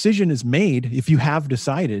if your decision is made, if you have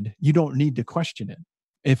decided, you don't need to question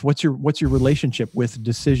it. What's your relationship with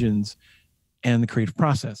decisions and the creative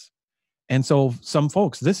process? And so some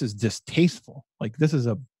folks, this is distasteful. Like this is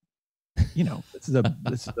a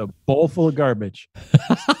bowl full of garbage.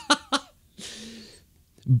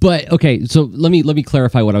 But okay, so let me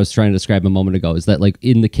clarify what I was trying to describe a moment ago. Is that like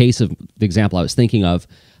in the case of the example I was thinking of,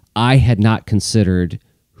 I had not considered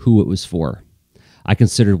who it was for. I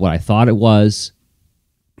considered what I thought it was,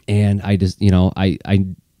 and I just I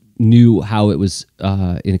knew how it was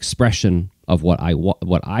an expression of what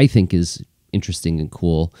I think is interesting and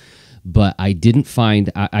cool, but I didn't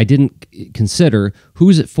consider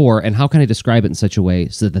who's it for and how can I describe it in such a way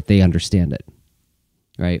so that they understand it,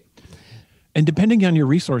 right? And depending on your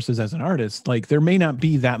resources as an artist, like there may not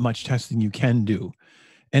be that much testing you can do.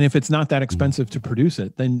 And if it's not that expensive to produce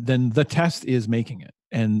it, then the test is making it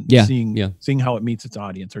and seeing how it meets its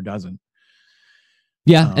audience or doesn't.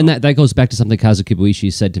 Yeah, and that goes back to something Kazu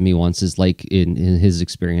Kibuishi said to me once, is like in his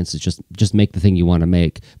experience, is just make the thing you want to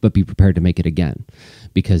make, but be prepared to make it again.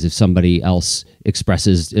 Because if somebody else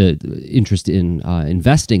expresses interest in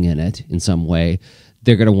investing in it in some way,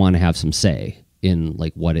 they're going to want to have some say in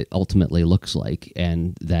like what it ultimately looks like,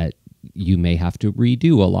 and that you may have to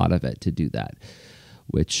redo a lot of it to do that,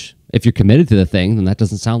 which if you're committed to the thing, then that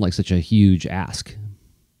doesn't sound like such a huge ask.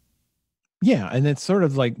 Yeah. And it's sort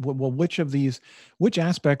of like, well, which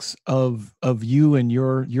aspects of you and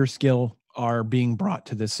your skill are being brought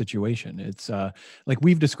to this situation? It's like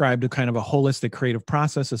we've described a kind of a holistic creative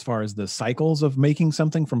process as far as the cycles of making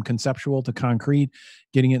something from conceptual to concrete,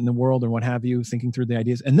 getting it in the world and what have you, thinking through the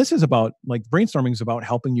ideas. And this is about, like, brainstorming is about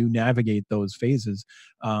helping you navigate those phases.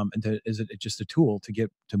 Is it just a tool to get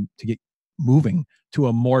moving to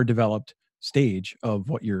a more developed stage of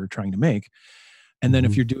what you're trying to make? And then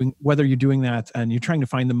if you're doing, whether you're doing that and you're trying to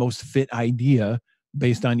find the most fit idea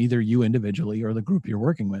based on either you individually or the group you're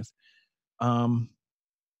working with.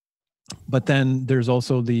 But then there's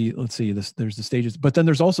also there's the stages, but then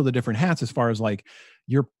there's also the different hats as far as like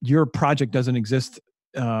your project doesn't exist.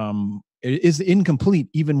 It is incomplete.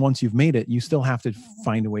 Even once you've made it, you still have to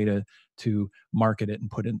find a way to market it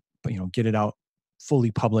and put in, get it out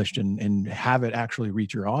fully published and have it actually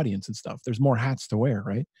reach your audience and stuff. There's more hats to wear,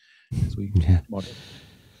 right? As we talked about it.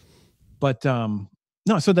 But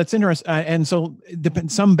no, so that's interesting. And so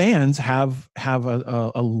some bands have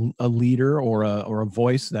a leader or a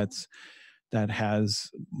voice that has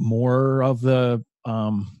more of the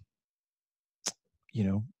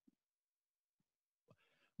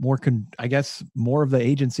more of the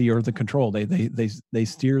agency or the control. They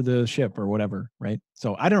steer the ship or whatever, right?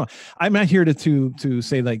 So I don't know. I'm not here to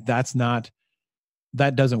say like that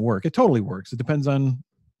doesn't work. It totally works. It depends on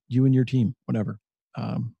you and your team, whatever.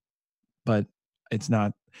 But it's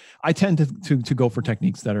not. I tend to go for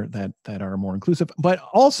techniques that are more inclusive. But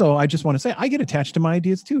also, I just want to say I get attached to my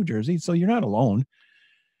ideas too, Jerzy. So you're not alone.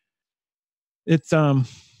 It's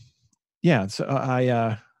yeah. So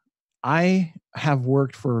I have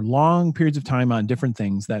worked for long periods of time on different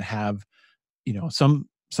things that have, some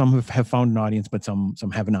have found an audience, but some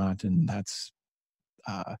have not, and that's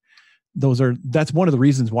one of the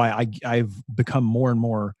reasons why I've become more and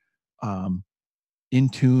more in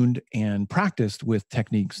tuned and practiced with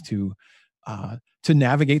techniques to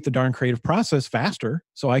navigate the darn creative process faster,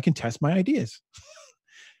 so I can test my ideas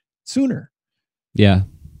sooner. Yeah.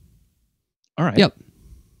 All right. Yep.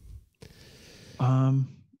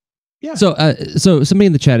 Yeah. So somebody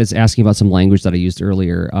in the chat is asking about some language that I used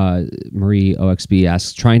earlier. Marie OXB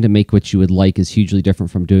asks, trying to make what you would like is hugely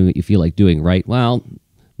different from doing what you feel like doing, right? Well,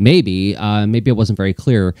 maybe I wasn't very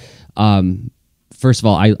clear. First of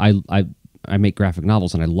all, I make graphic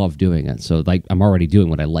novels and I love doing it. So like I'm already doing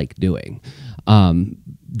what I like doing.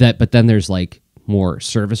 But then there's like more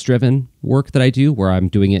service driven work that I do where I'm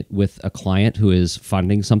doing it with a client who is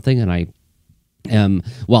funding something, and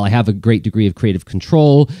while I have a great degree of creative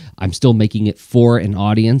control, I'm still making it for an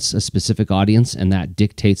audience, a specific audience, and that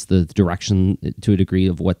dictates the direction to a degree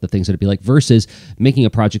of what the things that it'd be like, versus making a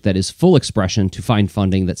project that is full expression to find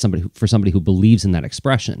funding for somebody who believes in that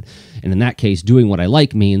expression. And in that case, doing what I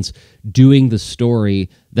like means doing the story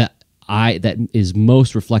that is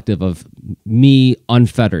most reflective of me,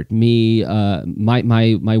 unfettered, me, my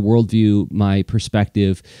worldview, my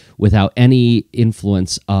perspective, without any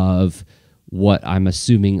influence of what I'm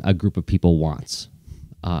assuming a group of people wants.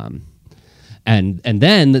 And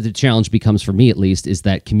then the challenge becomes, for me at least, is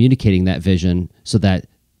that communicating that vision so that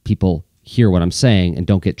people hear what I'm saying and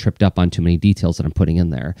don't get tripped up on too many details that I'm putting in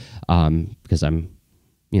there. Because I'm,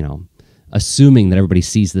 assuming that everybody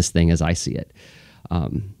sees this thing as I see it.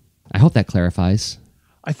 I hope that clarifies.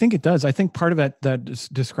 I think it does. I think part of that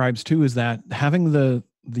describes too is that having the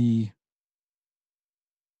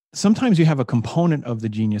sometimes you have a component of the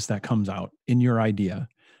genius that comes out in your idea,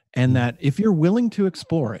 and that if you're willing to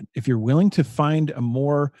explore it, if you're willing to find a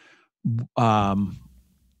more,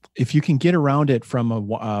 if you can get around it from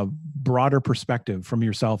a broader perspective from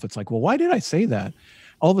yourself, it's like, well, why did I say that?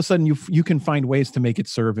 All of a sudden you can find ways to make it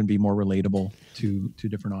serve and be more relatable to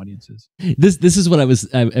different audiences. This is what I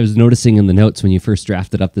was noticing in the notes when you first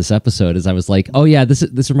drafted up this episode, is I was like, oh yeah,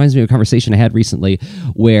 this reminds me of a conversation I had recently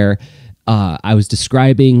where I was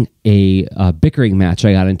describing a bickering match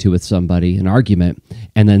I got into with somebody, an argument,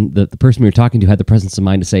 and then the person we were talking to had the presence of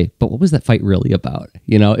mind to say, but what was that fight really about?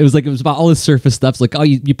 It was about all this surface stuff. It's like, oh,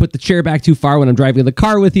 you put the chair back too far when I'm driving in the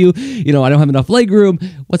car with you. I don't have enough leg room.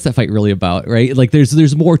 What's that fight really about, right? Like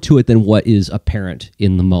there's more to it than what is apparent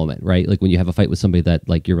in the moment, right? Like when you have a fight with somebody that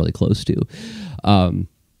like you're really close to.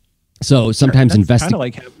 So sometimes kind of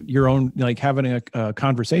like your own, like having a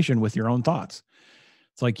conversation with your own thoughts.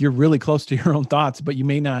 It's like you're really close to your own thoughts, but you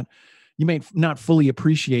may not fully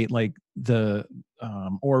appreciate like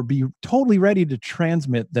or be totally ready to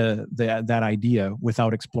transmit that idea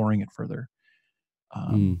without exploring it further.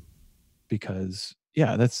 because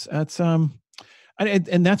and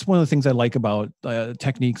that's one of the things I like about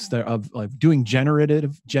techniques that of doing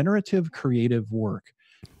generative creative work.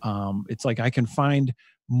 It's like I can find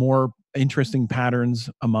more interesting patterns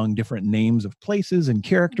among different names of places and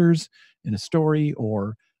characters in a story,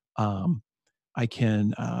 or I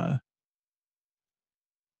can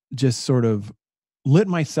just sort of let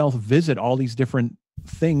myself visit all these different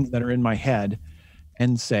things that are in my head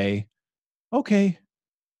and say, okay,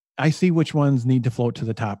 I see which ones need to float to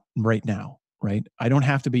the top right now, right? I don't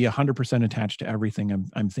have to be 100% attached to everything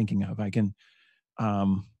I'm thinking of. I can,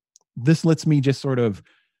 this lets me just sort of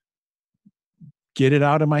get it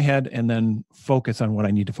out of my head and then focus on what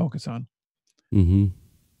I need to focus on. Mm-hmm.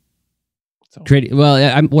 So.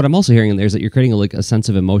 What I'm also hearing in there is that you're creating a sense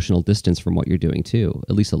of emotional distance from what you're doing too,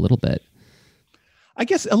 at least a little bit. I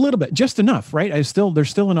guess a little bit, just enough, right? There's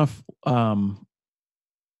still enough.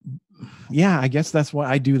 Yeah, I guess that's why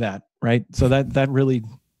I do that, right? So that really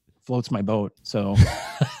floats my boat. So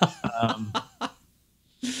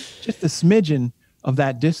just a smidgen of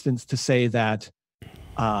that distance to say that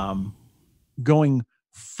going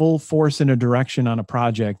full force in a direction on a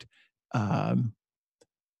project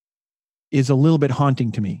is a little bit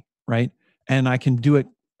haunting to me, right? And I can do it.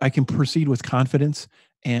 I can proceed with confidence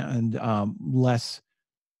and less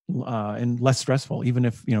stressful, even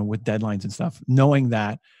if, with deadlines and stuff, knowing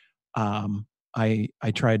that I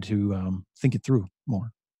tried to think it through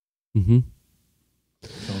more. Mm-hmm.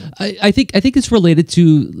 So. I think it's related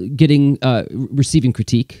to getting receiving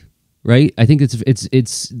critique, right? I think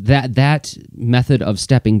it's that method of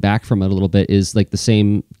stepping back from it a little bit is like the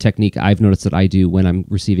same technique I've noticed that I do when I'm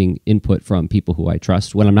receiving input from people who I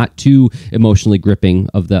trust, when I'm not too emotionally gripping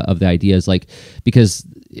of the ideas, like, because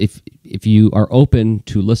if you are open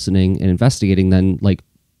to listening and investigating, then like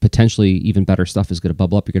potentially even better stuff is going to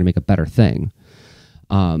bubble up. You're going to make a better thing.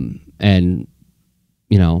 And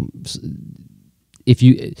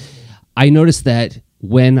I noticed that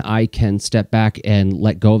when I can step back and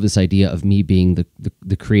let go of this idea of me being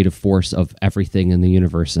the creative force of everything in the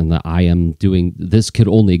universe, and that I am doing this could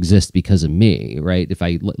only exist because of me, right? If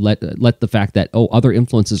I let the fact that, other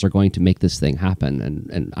influences are going to make this thing happen,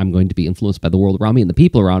 and I'm going to be influenced by the world around me and the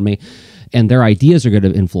people around me, and their ideas are going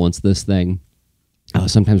to influence this thing,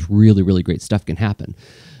 sometimes really, really great stuff can happen,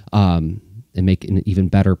 and make an even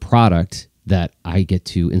better product that I get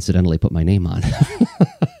to incidentally put my name on.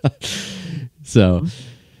 So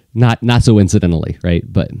not so incidentally, right?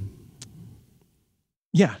 But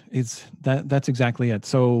yeah, that's exactly it.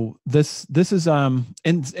 So this is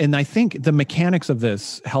and I think the mechanics of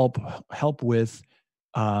this help with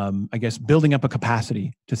I guess building up a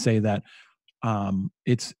capacity to say that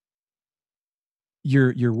it's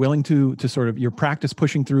you're willing to sort of your practice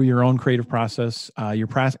pushing through your own creative process, you're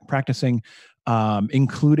practicing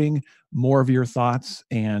including more of your thoughts,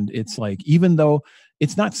 and it's like, even though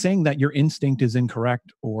it's not saying that your instinct is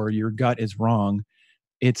incorrect or your gut is wrong,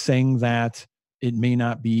 it's saying that it may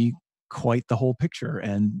not be quite the whole picture,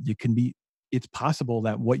 and it's possible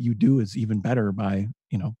that what you do is even better by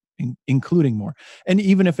including more. And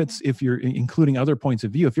even if you're including other points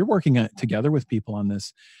of view, if you're working together with people on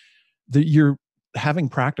this, you're having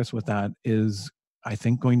practice with that is, I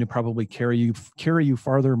think, going to probably carry you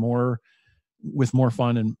farther, with more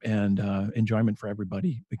fun and enjoyment for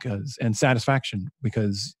everybody, and satisfaction,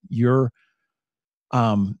 because it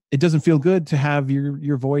doesn't feel good to have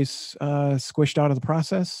your voice squished out of the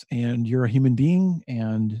process, and you're a human being,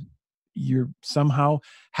 and you're somehow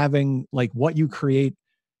having, like, what you create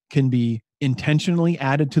can be intentionally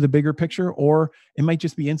added to the bigger picture, or it might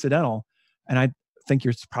just be incidental. And I think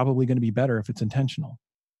it's probably going to be better if it's intentional.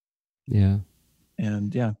 Yeah.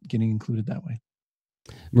 And yeah, getting included that way.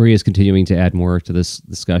 Maria is continuing to add more to this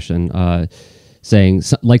discussion, saying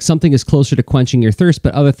like something is closer to quenching your thirst,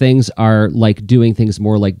 but other things are like doing things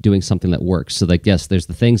more like doing something that works. So like, yes, there's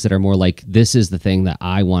the things that are more like, this is the thing that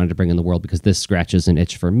I wanted to bring in the world because this scratches an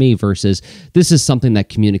itch for me, versus this is something that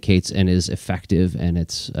communicates and is effective. And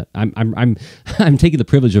it's I'm taking the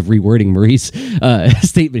privilege of rewording Marie's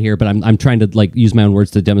statement here, but I'm trying to like use my own words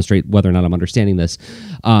to demonstrate whether or not I'm understanding this,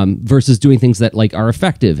 versus doing things that like are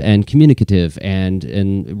effective and communicative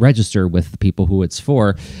and register with the people who it's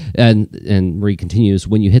for. And Marie continues,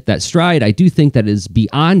 when you hit that stride, I do think that is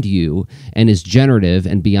beyond you and is generative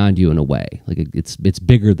and beyond you in a way. Like it's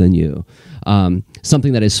bigger than you.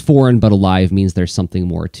 Something that is foreign but alive means there's something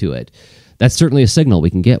more to it. That's certainly a signal we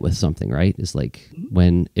can get with something, right? Is like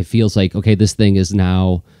when it feels like, okay, this thing is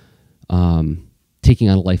now taking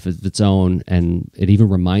on a life of its own. And it even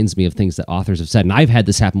reminds me of things that authors have said. And I've had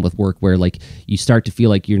this happen with work where like you start to feel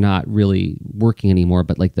like you're not really working anymore,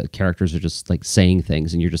 but like the characters are just like saying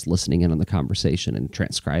things and you're just listening in on the conversation and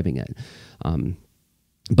transcribing it.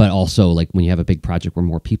 But also like when you have a big project where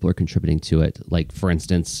more people are contributing to it, like for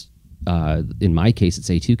instance, in my case, it's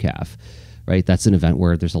A2CAF. Right, that's an event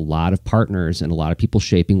where there's a lot of partners and a lot of people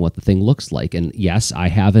shaping what the thing looks like. And yes, I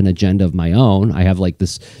have an agenda of my own. I have like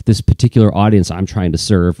this particular audience I'm trying to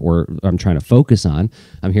serve or I'm trying to focus on.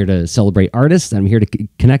 I'm here to celebrate artists. And I'm here to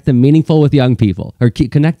connect them meaningful with young people, or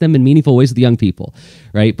connect them in meaningful ways with young people.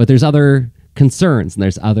 Right, but there's other concerns and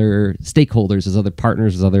there's other stakeholders, there's other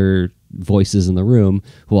partners, there's other voices in the room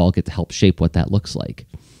who all get to help shape what that looks like.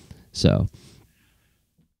 So.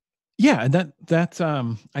 Yeah, that's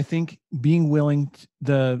I think being willing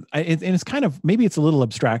and it's kind of, maybe it's a little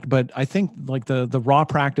abstract, but I think like the raw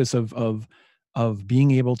practice of being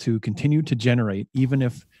able to continue to generate even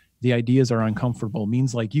if the ideas are uncomfortable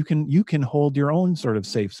means like you can hold your own sort of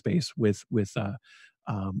safe space with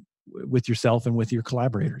yourself and with your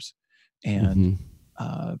collaborators, and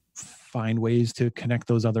find ways to connect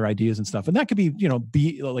those other ideas and stuff. And that could be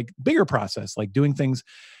be like bigger process, like doing things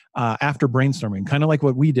after brainstorming, kind of like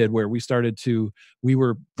what we did, where we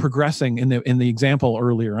were progressing in the example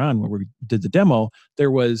earlier on where we did the demo.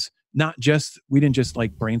 There was we didn't just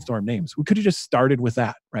like brainstorm names. We could have just started with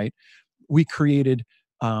that, right? We created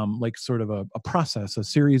like sort of a process, a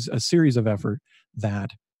series of effort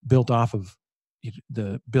that built off of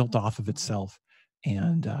itself,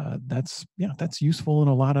 and that's useful in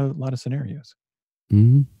a lot of scenarios.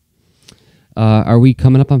 Mm-hmm. Are we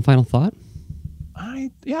coming up on final thought?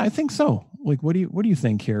 I think so. Like, what do you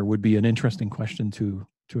think here would be an interesting question to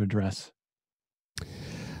address?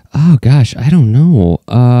 Oh gosh, I don't know.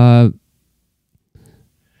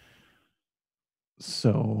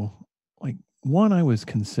 So like one I was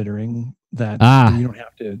considering that we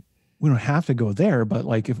don't have to go there, but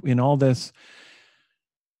like if in all this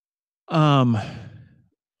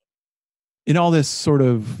sort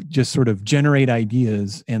of generate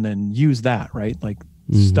ideas and then use that, right? Like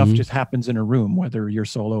stuff just happens in a room, whether you're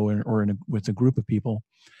solo or with a group of people.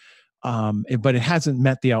 But it hasn't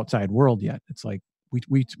met the outside world yet. It's like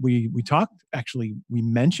we talked, actually, we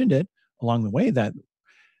mentioned it along the way that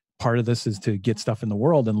part of this is to get stuff in the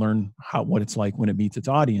world and learn what it's like when it meets its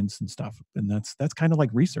audience and stuff. And that's kind of like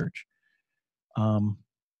research. What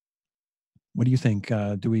do you think?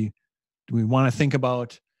 Do we want to think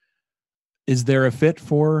about, is there a fit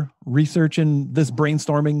for research in this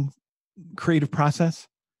brainstorming creative process?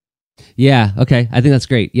 Yeah. Okay. I think that's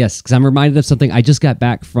great. Yes. Because I'm reminded of something. I just got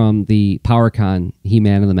back from the PowerCon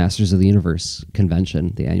He-Man and the Masters of the Universe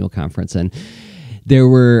convention, the annual conference. And there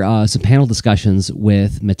were some panel discussions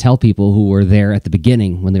with Mattel people who were there at the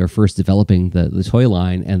beginning when they were first developing the toy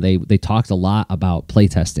line. And they talked a lot about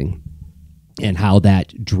playtesting and how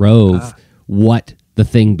that drove what the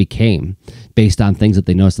thing became based on things that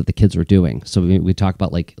they noticed that the kids were doing. So we talk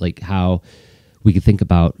about like how we could think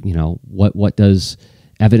about, what does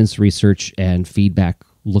evidence research and feedback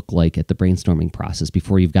look like at the brainstorming process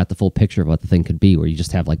before you've got the full picture of what the thing could be, where you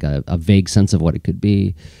just have like a vague sense of what it could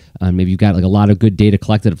be. Maybe you've got like a lot of good data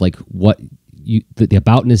collected of like what the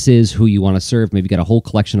aboutness is, who you want to serve. Maybe you got a whole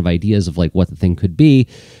collection of ideas of like what the thing could be,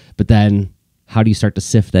 but then how do you start to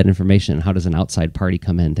sift that information? How does an outside party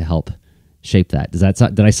come in to help shape that?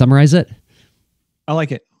 Did I summarize it? I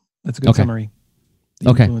like it. That's a good summary. The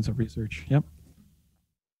influence of research. Yep.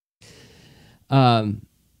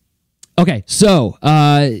 Okay, so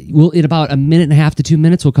we'll in about 1.5 to 2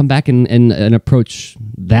 minutes, we'll come back and approach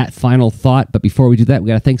that final thought. But before we do that, we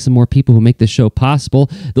got to thank some more people who make this show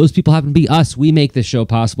possible. Those people happen to be us. We make this show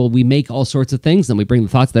possible. We make all sorts of things, and we bring the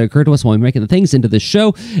thoughts that occur to us while we're making the things into this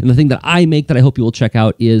show. And the thing that I make that I hope you will check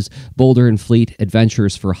out is Boulder and Fleet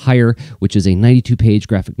Adventures for Hire, which is a 92-page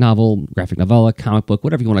graphic novella, comic book,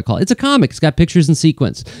 whatever you want to call it. It's a comic. It's got pictures and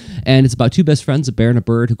sequence. And it's about two best friends, a bear and a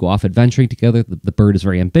bird, who go off adventuring together. The bird is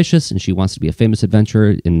very ambitious, and she wants to be a famous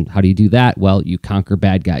adventurer. And how do you do that? Well, you conquer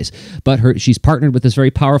bad guys. But she's partnered with this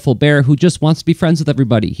very powerful bear who just wants to be friends with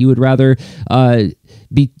everybody. He would rather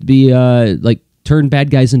turn bad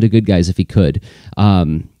guys into good guys if he could.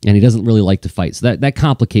 And he doesn't really like to fight. So that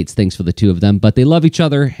complicates things for the two of them. But they love each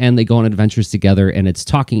other, and they go on adventures together, and it's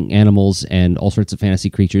talking animals and all sorts of fantasy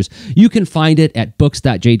creatures. You can find it at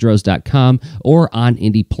books.jdros.com or on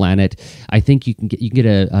Indie Planet. I think you can get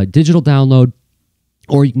a digital download,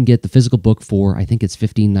 or you can get the physical book for, I think it's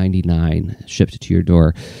 $15.99 shipped to your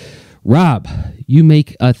door. Rob, you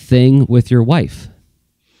make a thing with your wife.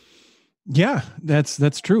 Yeah,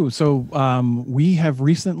 that's true. So we have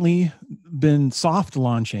recently been soft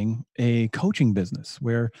launching a coaching business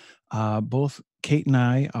where both Kate and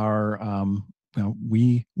I are,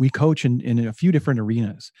 we coach in a few different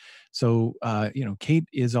arenas. So Kate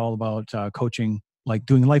is all about coaching, like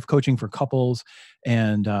doing life coaching for couples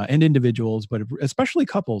and individuals, but especially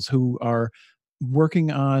couples who are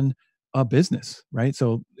working on a business, right?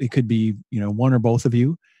 So it could be one or both of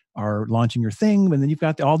you are launching your thing, and then you've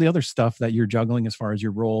got all the other stuff that you're juggling as far as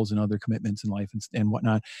your roles and other commitments in life and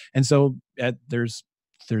whatnot. And so there's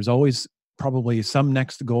always probably some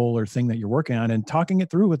next goal or thing that you're working on, and talking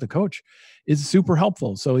it through with the coach is super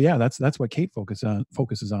helpful. So yeah, that's what Kate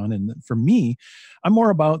focuses on. And for me, I'm more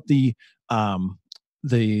about the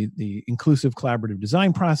inclusive collaborative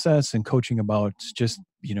design process and coaching about just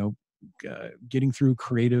getting through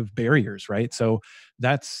creative barriers, right? So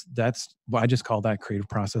that's what I just call that creative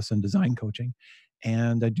process and design coaching,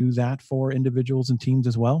 and I do that for individuals and teams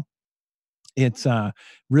as well. It's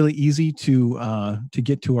really easy to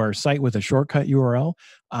get to our site with a shortcut URL.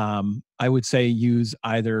 I would say use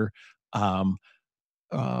either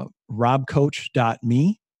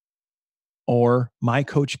robcoach.me or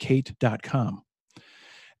mycoachkate.com,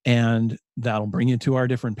 and that'll bring you to our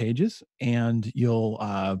different pages, and you'll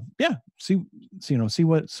see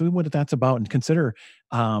what that's about, and consider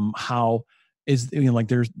how is like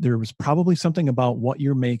there was probably something about what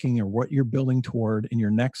you're making or what you're building toward in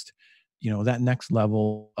your next that next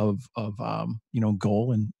level of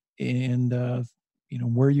goal, and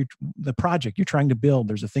where you the project you're trying to build,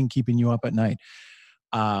 there's a thing keeping you up at night.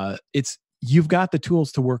 It's you've got the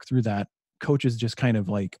tools to work through that. Coaches just kind of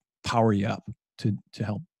like power you up to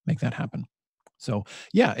help make that happen. So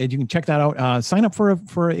yeah, and you can check that out. Sign up for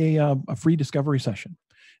a free discovery session,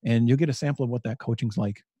 and you'll get a sample of what that coaching's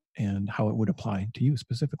like and how it would apply to you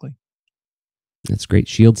specifically. That's great.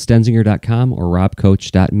 ShieldStenzinger.com or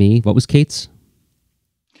robcoach.me. What was Kate's?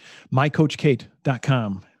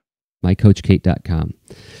 mycoachkate.com. mycoachkate.com.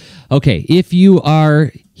 Okay, if you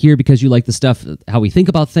are here because you like the stuff, how we think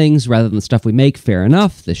about things rather than the stuff we make, fair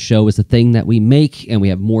enough. This show is the thing that we make, and we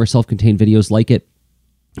have more self-contained videos like it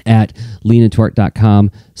at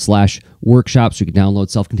leanandtorque.com/workshops. You can download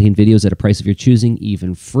self-contained videos at a price of your choosing,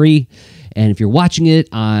 even free. And if you're watching it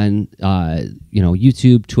on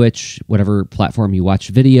YouTube, Twitch, whatever platform you watch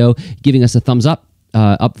video, giving us a thumbs up,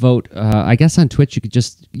 upvote. I guess on Twitch you could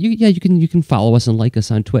just you can follow us and like us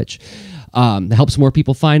on Twitch. It helps more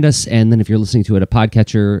people find us. And then if you're listening to it, a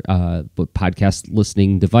podcatcher, podcast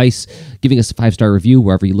listening device, giving us a 5-star review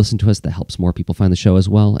wherever you listen to us, that helps more people find the show as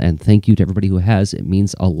well. And thank you to everybody who has. It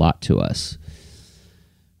means a lot to us.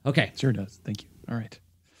 Okay. Sure does. Thank you. All right.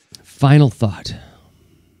 Final thought.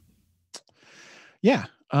 Yeah.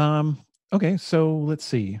 Okay. So let's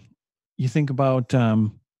see. You think about,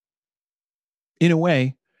 in a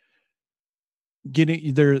way,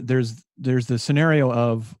 getting there. There's the scenario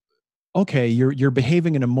of, okay, you're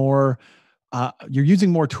behaving in a more, you're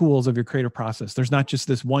using more tools of your creative process. There's not just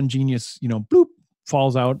this one genius, bloop,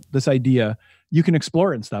 falls out, this idea. You can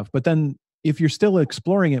explore it and stuff. But then if you're still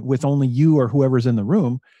exploring it with only you or whoever's in the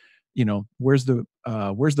room, where's the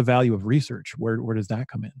value of research? Where does that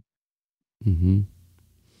come in?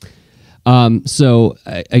 So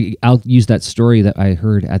I'll use that story that I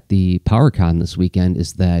heard at the PowerCon this weekend,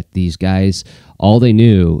 is that these guys, all they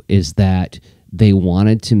knew is that they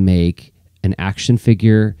wanted to make an action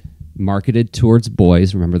figure marketed towards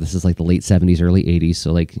boys. Remember, this is like the late 70s, early 80s.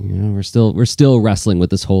 So like, we're still wrestling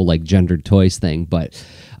with this whole like gendered toys thing, but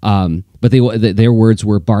their words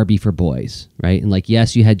were Barbie for boys, right? And like,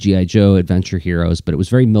 yes, you had G.I. Joe, Adventure Heroes, but it was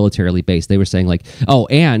very militarily based. They were saying like,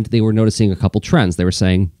 and they were noticing a couple trends. They were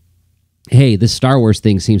saying, hey, this Star Wars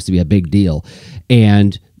thing seems to be a big deal,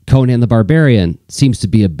 and Conan the Barbarian seems to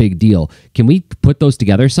be a big deal. Can we put those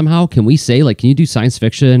together somehow? Can we say, like, can you do science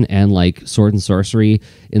fiction and like sword and sorcery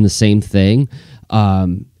in the same thing?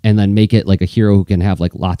 And then make it like a hero who can have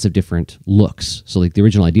like lots of different looks. So like the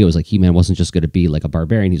original idea was like He-Man wasn't just going to be like a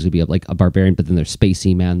barbarian. He's going to be like a barbarian, but then there's Space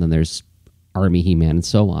He-Man, then there's Army He-Man, and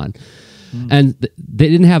so on. And they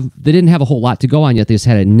didn't have a whole lot to go on yet. They just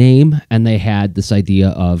had a name, and they had this idea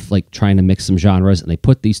of like trying to mix some genres, and they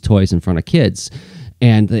put these toys in front of kids.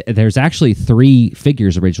 And there's actually 3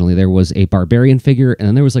 figures originally. There was a barbarian figure, and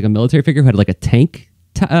then there was like a military figure who had like a tank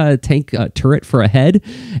turret for a head,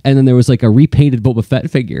 and then there was like a repainted Boba Fett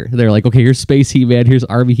figure. They're like, okay, here's Space He-Man, here's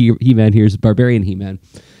Army He-Man, here's Barbarian He-Man.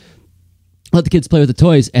 Let the kids play with the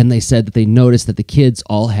toys, and they said that they noticed that the kids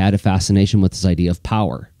all had a fascination with this idea of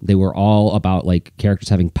power. They were all about like characters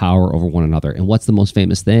having power over one another. And what's the most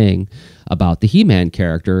famous thing about the He-Man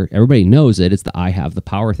character? Everybody knows it. It's the I have the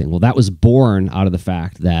power thing. Well, that was born out of the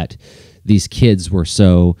fact that these kids were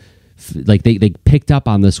so like they picked up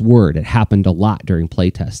on this word. It happened a lot during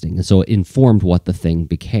playtesting, and so it informed what the thing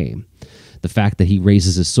became. The fact that he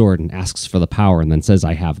raises his sword and asks for the power and then says,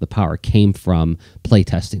 "I have the power," came from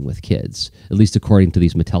playtesting with kids, at least according to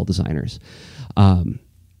these Mattel designers.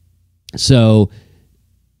 So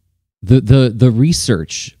the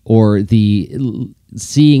research, or the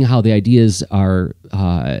seeing how the ideas are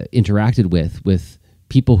interacted with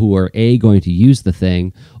people who are A, going to use the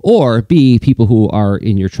thing, or B, people who are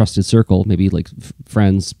in your trusted circle, maybe like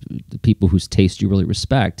friends, people whose taste you really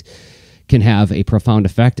respect, can have a profound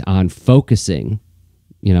effect on focusing,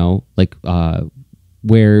 like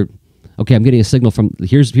where, okay, I'm getting a signal from,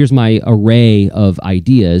 here's my array of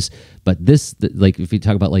ideas, but this, like if you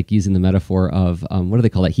talk about like using the metaphor of, what do they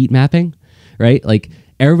call that? Heat mapping, right? Like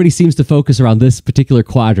everybody seems to focus around this particular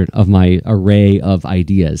quadrant of my array of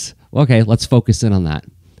ideas. Okay, let's focus in on that.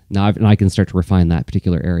 Now I can start to refine that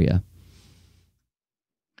particular area.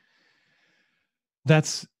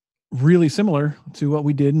 That's really similar to what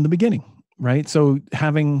we did in the beginning, right? So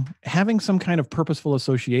having some kind of purposeful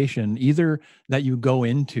association, either that you go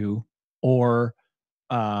into or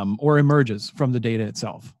emerges from the data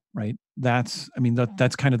itself, right? That's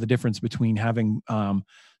kind of the difference between having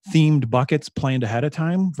themed buckets planned ahead of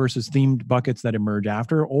time versus themed buckets that emerge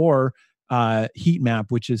after, or heat map,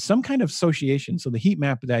 which is some kind of association. So the heat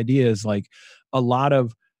map, the idea is like a lot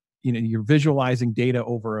of, you're visualizing data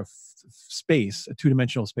over a space, a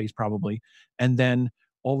two-dimensional space probably, and then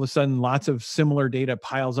all of a sudden lots of similar data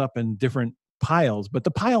piles up in different piles. But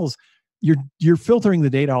the piles, you're filtering the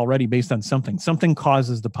data already based on something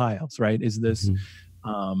causes the piles, right? Is this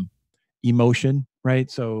emotion, right?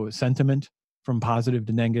 So sentiment from positive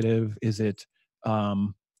to negative? Is it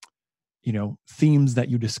themes that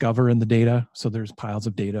you discover in the data? So there's piles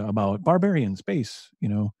of data about barbarian, space,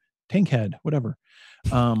 tank head, whatever.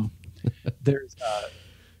 There's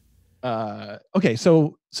okay,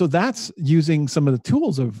 so that's using some of the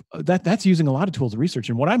tools of that's using a lot of tools of research.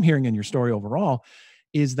 And what I'm hearing in your story overall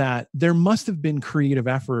is that there must have been creative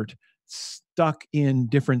effort stuck in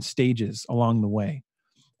different stages along the way.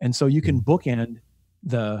 And so you can bookend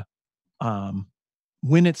the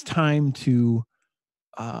when it's time to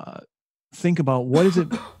think about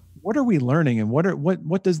what are we learning, and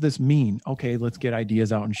what does this mean? Okay, let's get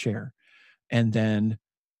ideas out and share. And then,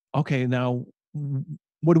 okay, now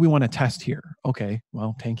what do we want to test here? Okay,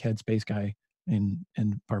 well, tank head, space guy, and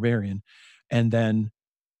barbarian. And then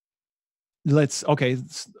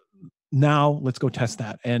now let's go test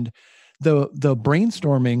that. And the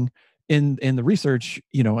brainstorming in the research,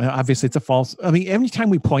 obviously it's a false, anytime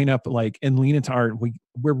we point up like and lean into art,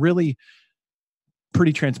 we're really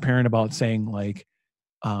pretty transparent about saying like,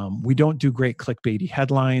 we don't do great clickbaity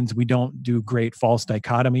headlines. We don't do great false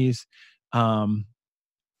dichotomies. That's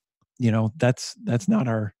not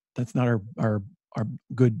our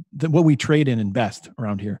good, what we trade in and best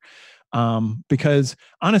around here. Because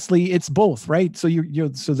honestly, it's both, right? So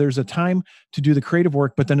so there's a time to do the creative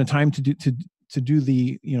work, but then a time to do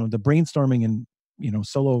the, the brainstorming and,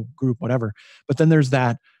 solo group, whatever. But then there's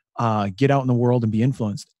that, get out in the world and be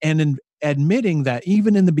influenced. And in admitting that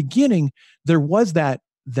even in the beginning, there was that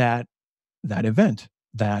event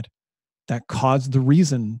that caused the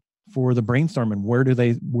reason for the brainstorm. And where do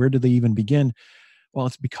they even begin? Well,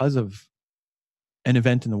 it's because of an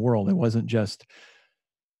event in the world. It wasn't just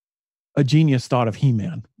a genius thought of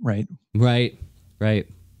He-Man, right? Right.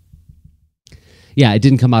 Yeah, it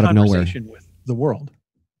didn't come out of nowhere. Conversation with the world.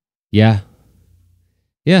 Yeah.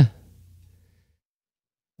 Yeah,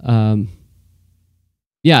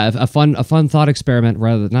 a fun thought experiment,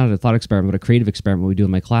 rather than not a thought experiment, but a creative experiment we do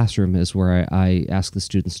in my classroom is where I ask the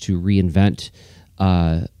students to reinvent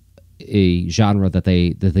a genre that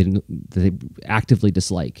they actively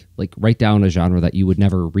dislike. Like write down a genre that you would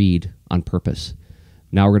never read on purpose.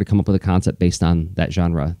 Now we're going to come up with a concept based on that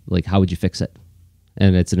genre. Like, how would you fix it?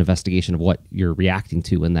 And it's an investigation of what you're reacting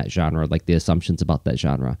to in that genre, like the assumptions about that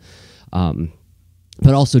genre.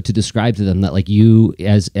 But also to describe to them that, like, you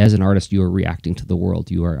as an artist, you are reacting to the world.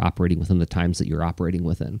 You are operating within the times that you're operating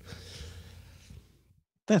within.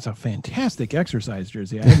 That's a fantastic exercise,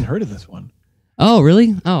 Jerzy. I hadn't heard of this one. Oh,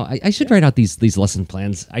 really? Oh, I should write out these lesson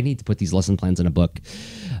plans. I need to put these lesson plans in a book.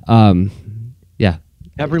 Yeah.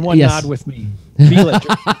 Everyone nod with me. Feel it.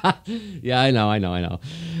 Yeah, I know.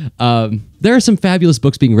 There are some fabulous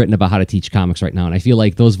books being written about how to teach comics right now, and I feel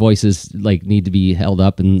like those voices like need to be held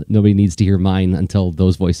up, and nobody needs to hear mine until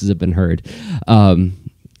those voices have been heard.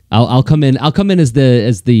 I'll come in as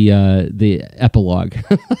the epilogue.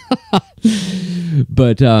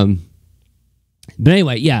 But But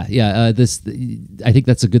anyway, I think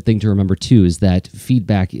that's a good thing to remember too, is that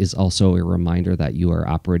feedback is also a reminder that you are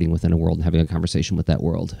operating within a world and having a conversation with that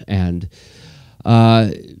world. And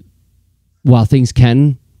while things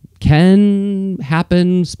can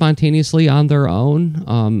happen spontaneously on their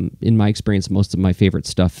own, in my experience, most of my favorite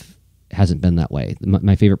stuff hasn't been that way.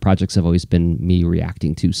 My favorite projects have always been me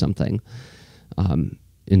reacting to something, and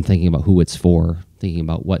thinking about who it's for, thinking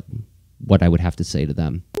about what I would have to say to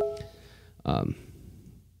them.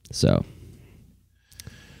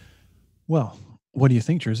 Well, what do you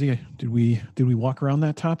think, Jerzy? Did we walk around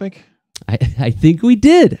that topic? I think we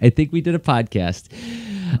did. I think we did a podcast.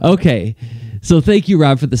 Okay. So thank you,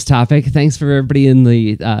 Rob, for this topic. Thanks for everybody in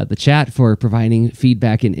the chat for providing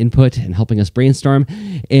feedback and input and helping us brainstorm.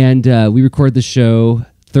 And we record the show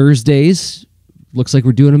Thursdays. Looks like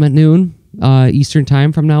we're doing them at noon Eastern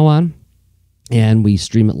time from now on. And we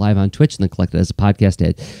stream it live on Twitch and then collect it as a podcast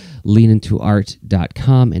at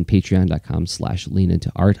leanintoart.com and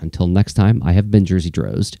patreon.com/leanintoart. Until next time, I have been Jerzy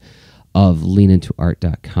Drozd of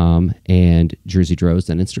leanintoart.com and Jerzy Drozd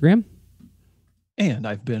on Instagram. And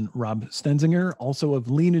I've been Rob Stenzinger, also of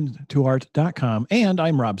leanintoart.com. And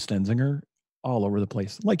I'm Rob Stenzinger all over the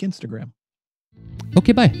place, like Instagram.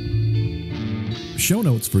 Okay, bye. Show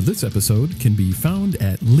notes for this episode can be found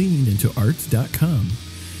at leanintoart.com.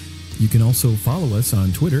 You can also follow us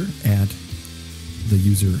on Twitter at the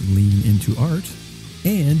user leanintoart,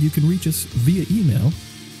 and you can reach us via email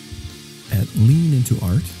at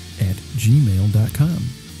leanintoart@gmail.com.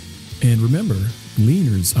 And remember,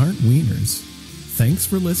 leaners aren't wieners. Thanks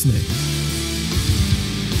for listening.